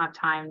like, I don't have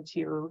time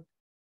to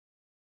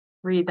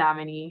read that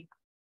many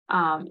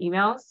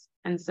emails.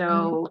 And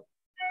so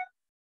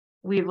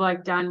we've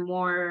like done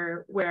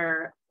more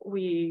where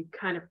we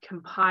kind of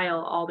compile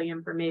all the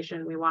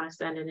information we want to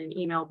send in an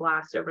email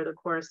blast over the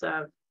course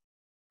of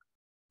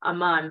a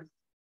month,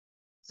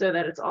 so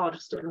that it's all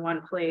just in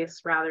one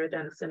place rather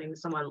than sending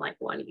someone like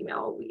one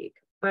email a week.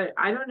 But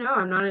I don't know,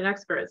 I'm not an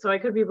expert, so I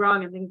could be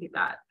wrong in thinking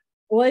that.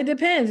 Well, it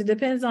depends. It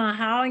depends on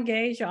how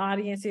engaged your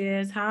audience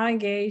is, how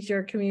engaged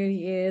your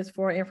community is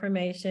for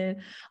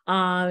information.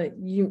 I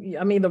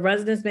mean, the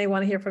residents may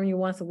want to hear from you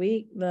once a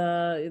week.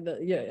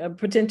 Your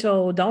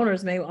potential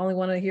donors may only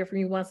want to hear from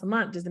you once a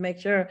month, just to make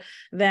sure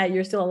that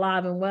you're still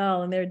alive and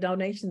well and their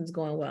donations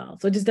going well.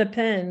 So it just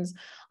depends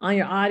on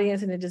your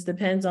audience, and it just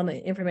depends on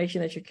the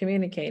information that you're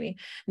communicating.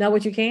 Now,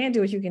 what you can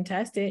do is you can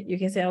test it. You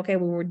can say, okay,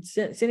 we were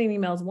sending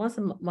emails once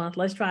a month.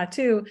 Let's try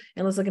 2,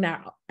 and let's look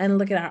at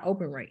our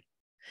open rate.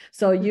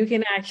 So you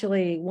can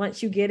actually,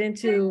 once you get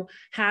into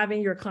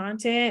having your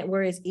content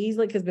where it's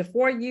easily, because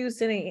before you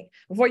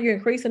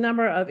increase the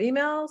number of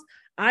emails,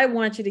 I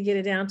want you to get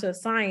it down to a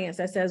science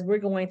that says we're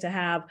going to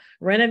have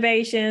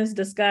renovations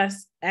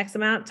discussed X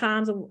amount of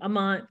times a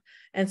month.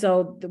 And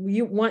so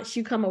once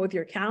you come up with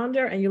your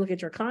calendar and you look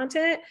at your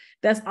content,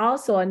 that's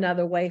also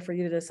another way for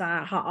you to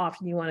decide how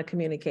often you want to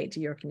communicate to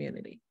your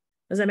community.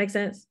 Does that make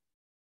sense?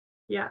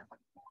 Yeah.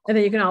 And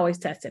then you can always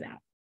test it out.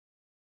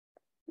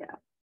 Yeah.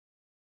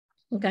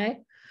 Okay.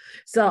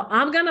 So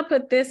I'm going to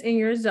put this in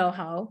your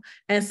Zoho.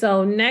 And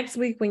so next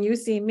week, when you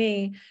see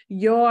me,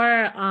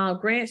 your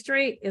Grant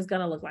Street is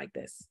going to look like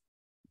this.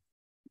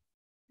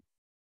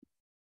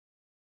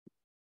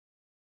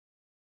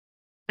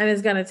 And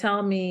it's going to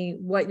tell me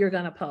what you're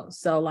going to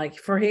post. So like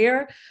for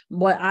here,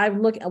 what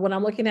I'm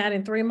looking at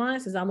in 3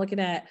 months is I'm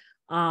looking at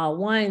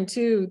 1,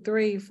 2,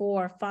 3,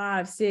 4,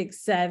 5, 6,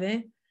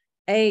 7,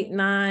 8,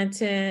 9,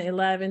 10,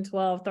 11,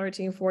 12,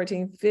 13,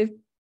 14,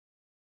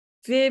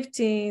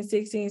 15,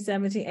 16,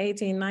 17,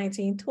 18,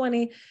 19,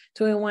 20,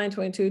 21,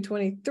 22,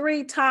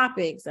 23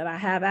 topics that I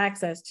have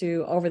access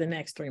to over the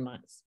next 3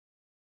 months.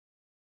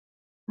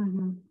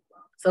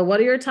 So what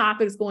are your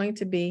topics going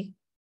to be?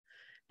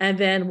 And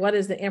then what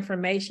is the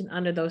information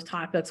under those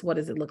topics? What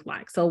does it look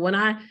like? So when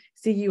I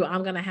see you,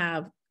 I'm going to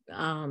have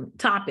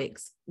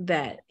topics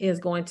that is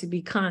going to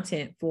be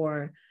content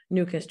for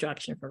new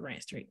construction for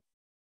Grant Street.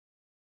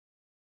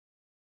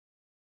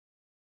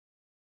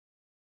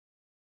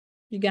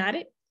 You got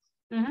it?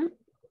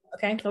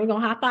 Okay, so we're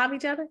going to high-five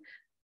each other.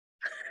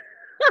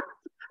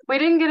 We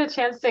didn't get a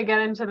chance to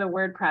get into the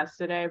WordPress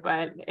today,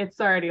 but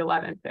it's already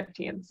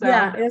 11:15. So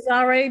yeah, it's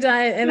already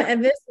done.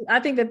 And this, I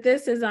think that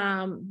this is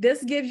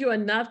this gives you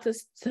enough to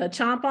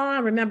chomp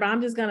on. Remember, I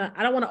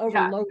don't want to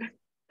overload you.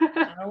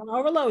 I don't want to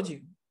overload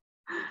you.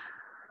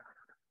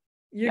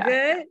 You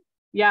good?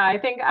 Yeah, I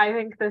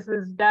think this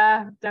is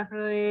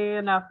definitely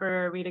enough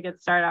for me to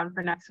get started on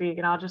for next week.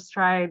 And I'll just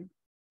try,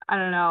 I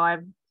don't know,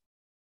 I've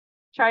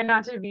tried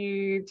not to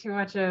be too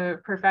much a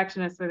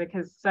perfectionist with it,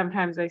 because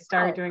sometimes I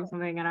start doing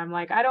something and I'm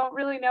like, I don't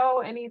really know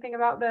anything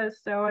about this,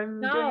 so I'm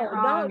doing it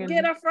wrong. Don't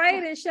get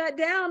afraid and shut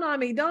down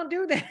on me. Don't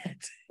do that.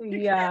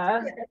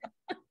 Yeah.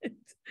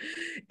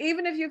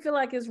 even if you feel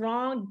like it's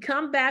wrong,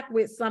 come back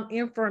with some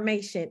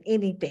information,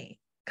 anything.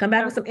 Come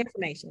back with some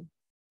information.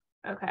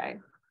 Okay.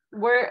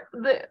 Where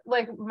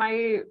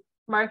my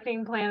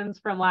marketing plans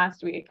from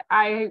last week,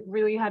 I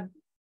really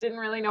didn't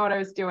really know what I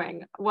was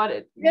doing.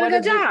 You did a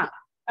good job.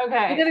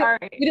 Okay. All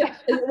right.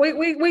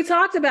 We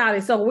talked about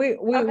it. So we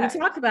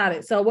talked about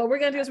it. So what we're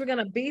gonna do is we're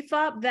gonna beef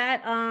up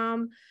that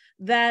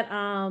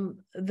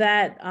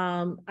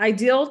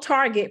ideal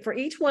target for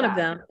each one of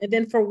them. And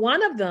then for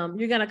one of them,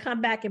 you're gonna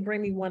come back and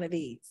bring me one of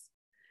these.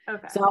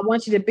 Okay. So I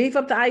want you to beef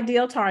up the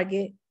ideal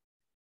target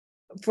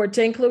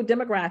to include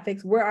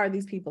demographics. Where are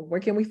these people? Where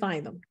can we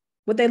find them?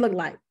 What they look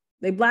like?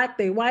 They Black,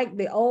 they white,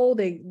 they old,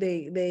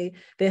 they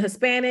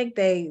Hispanic,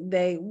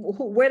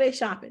 where they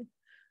shopping?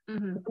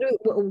 Mm-hmm.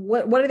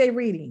 What are they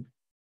reading?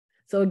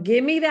 So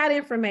give me that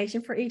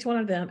information for each one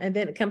of them, and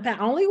then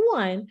only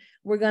one.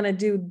 We're going to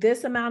do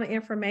this amount of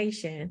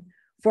information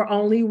for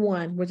only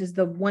one, which is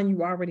the one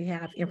you already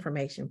have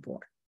information for.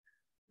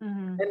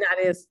 Mm-hmm. And that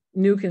is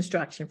new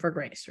construction for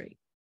Grant Street.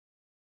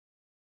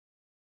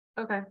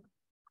 Okay.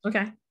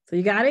 So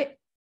you got it?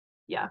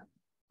 Yeah.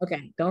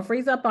 Okay. Don't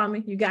freeze up on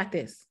me. You got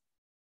this.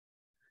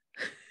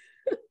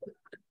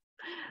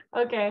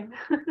 Okay.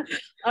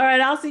 All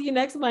right. I'll see you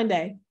next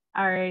Monday.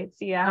 All right.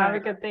 See ya. Have a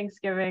good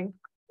Thanksgiving.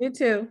 You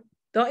too.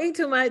 Don't eat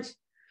too much.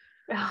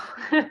 No,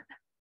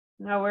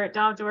 don't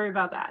have to worry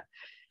about that.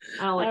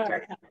 I don't like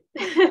turkey.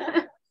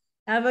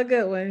 Have a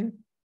good one.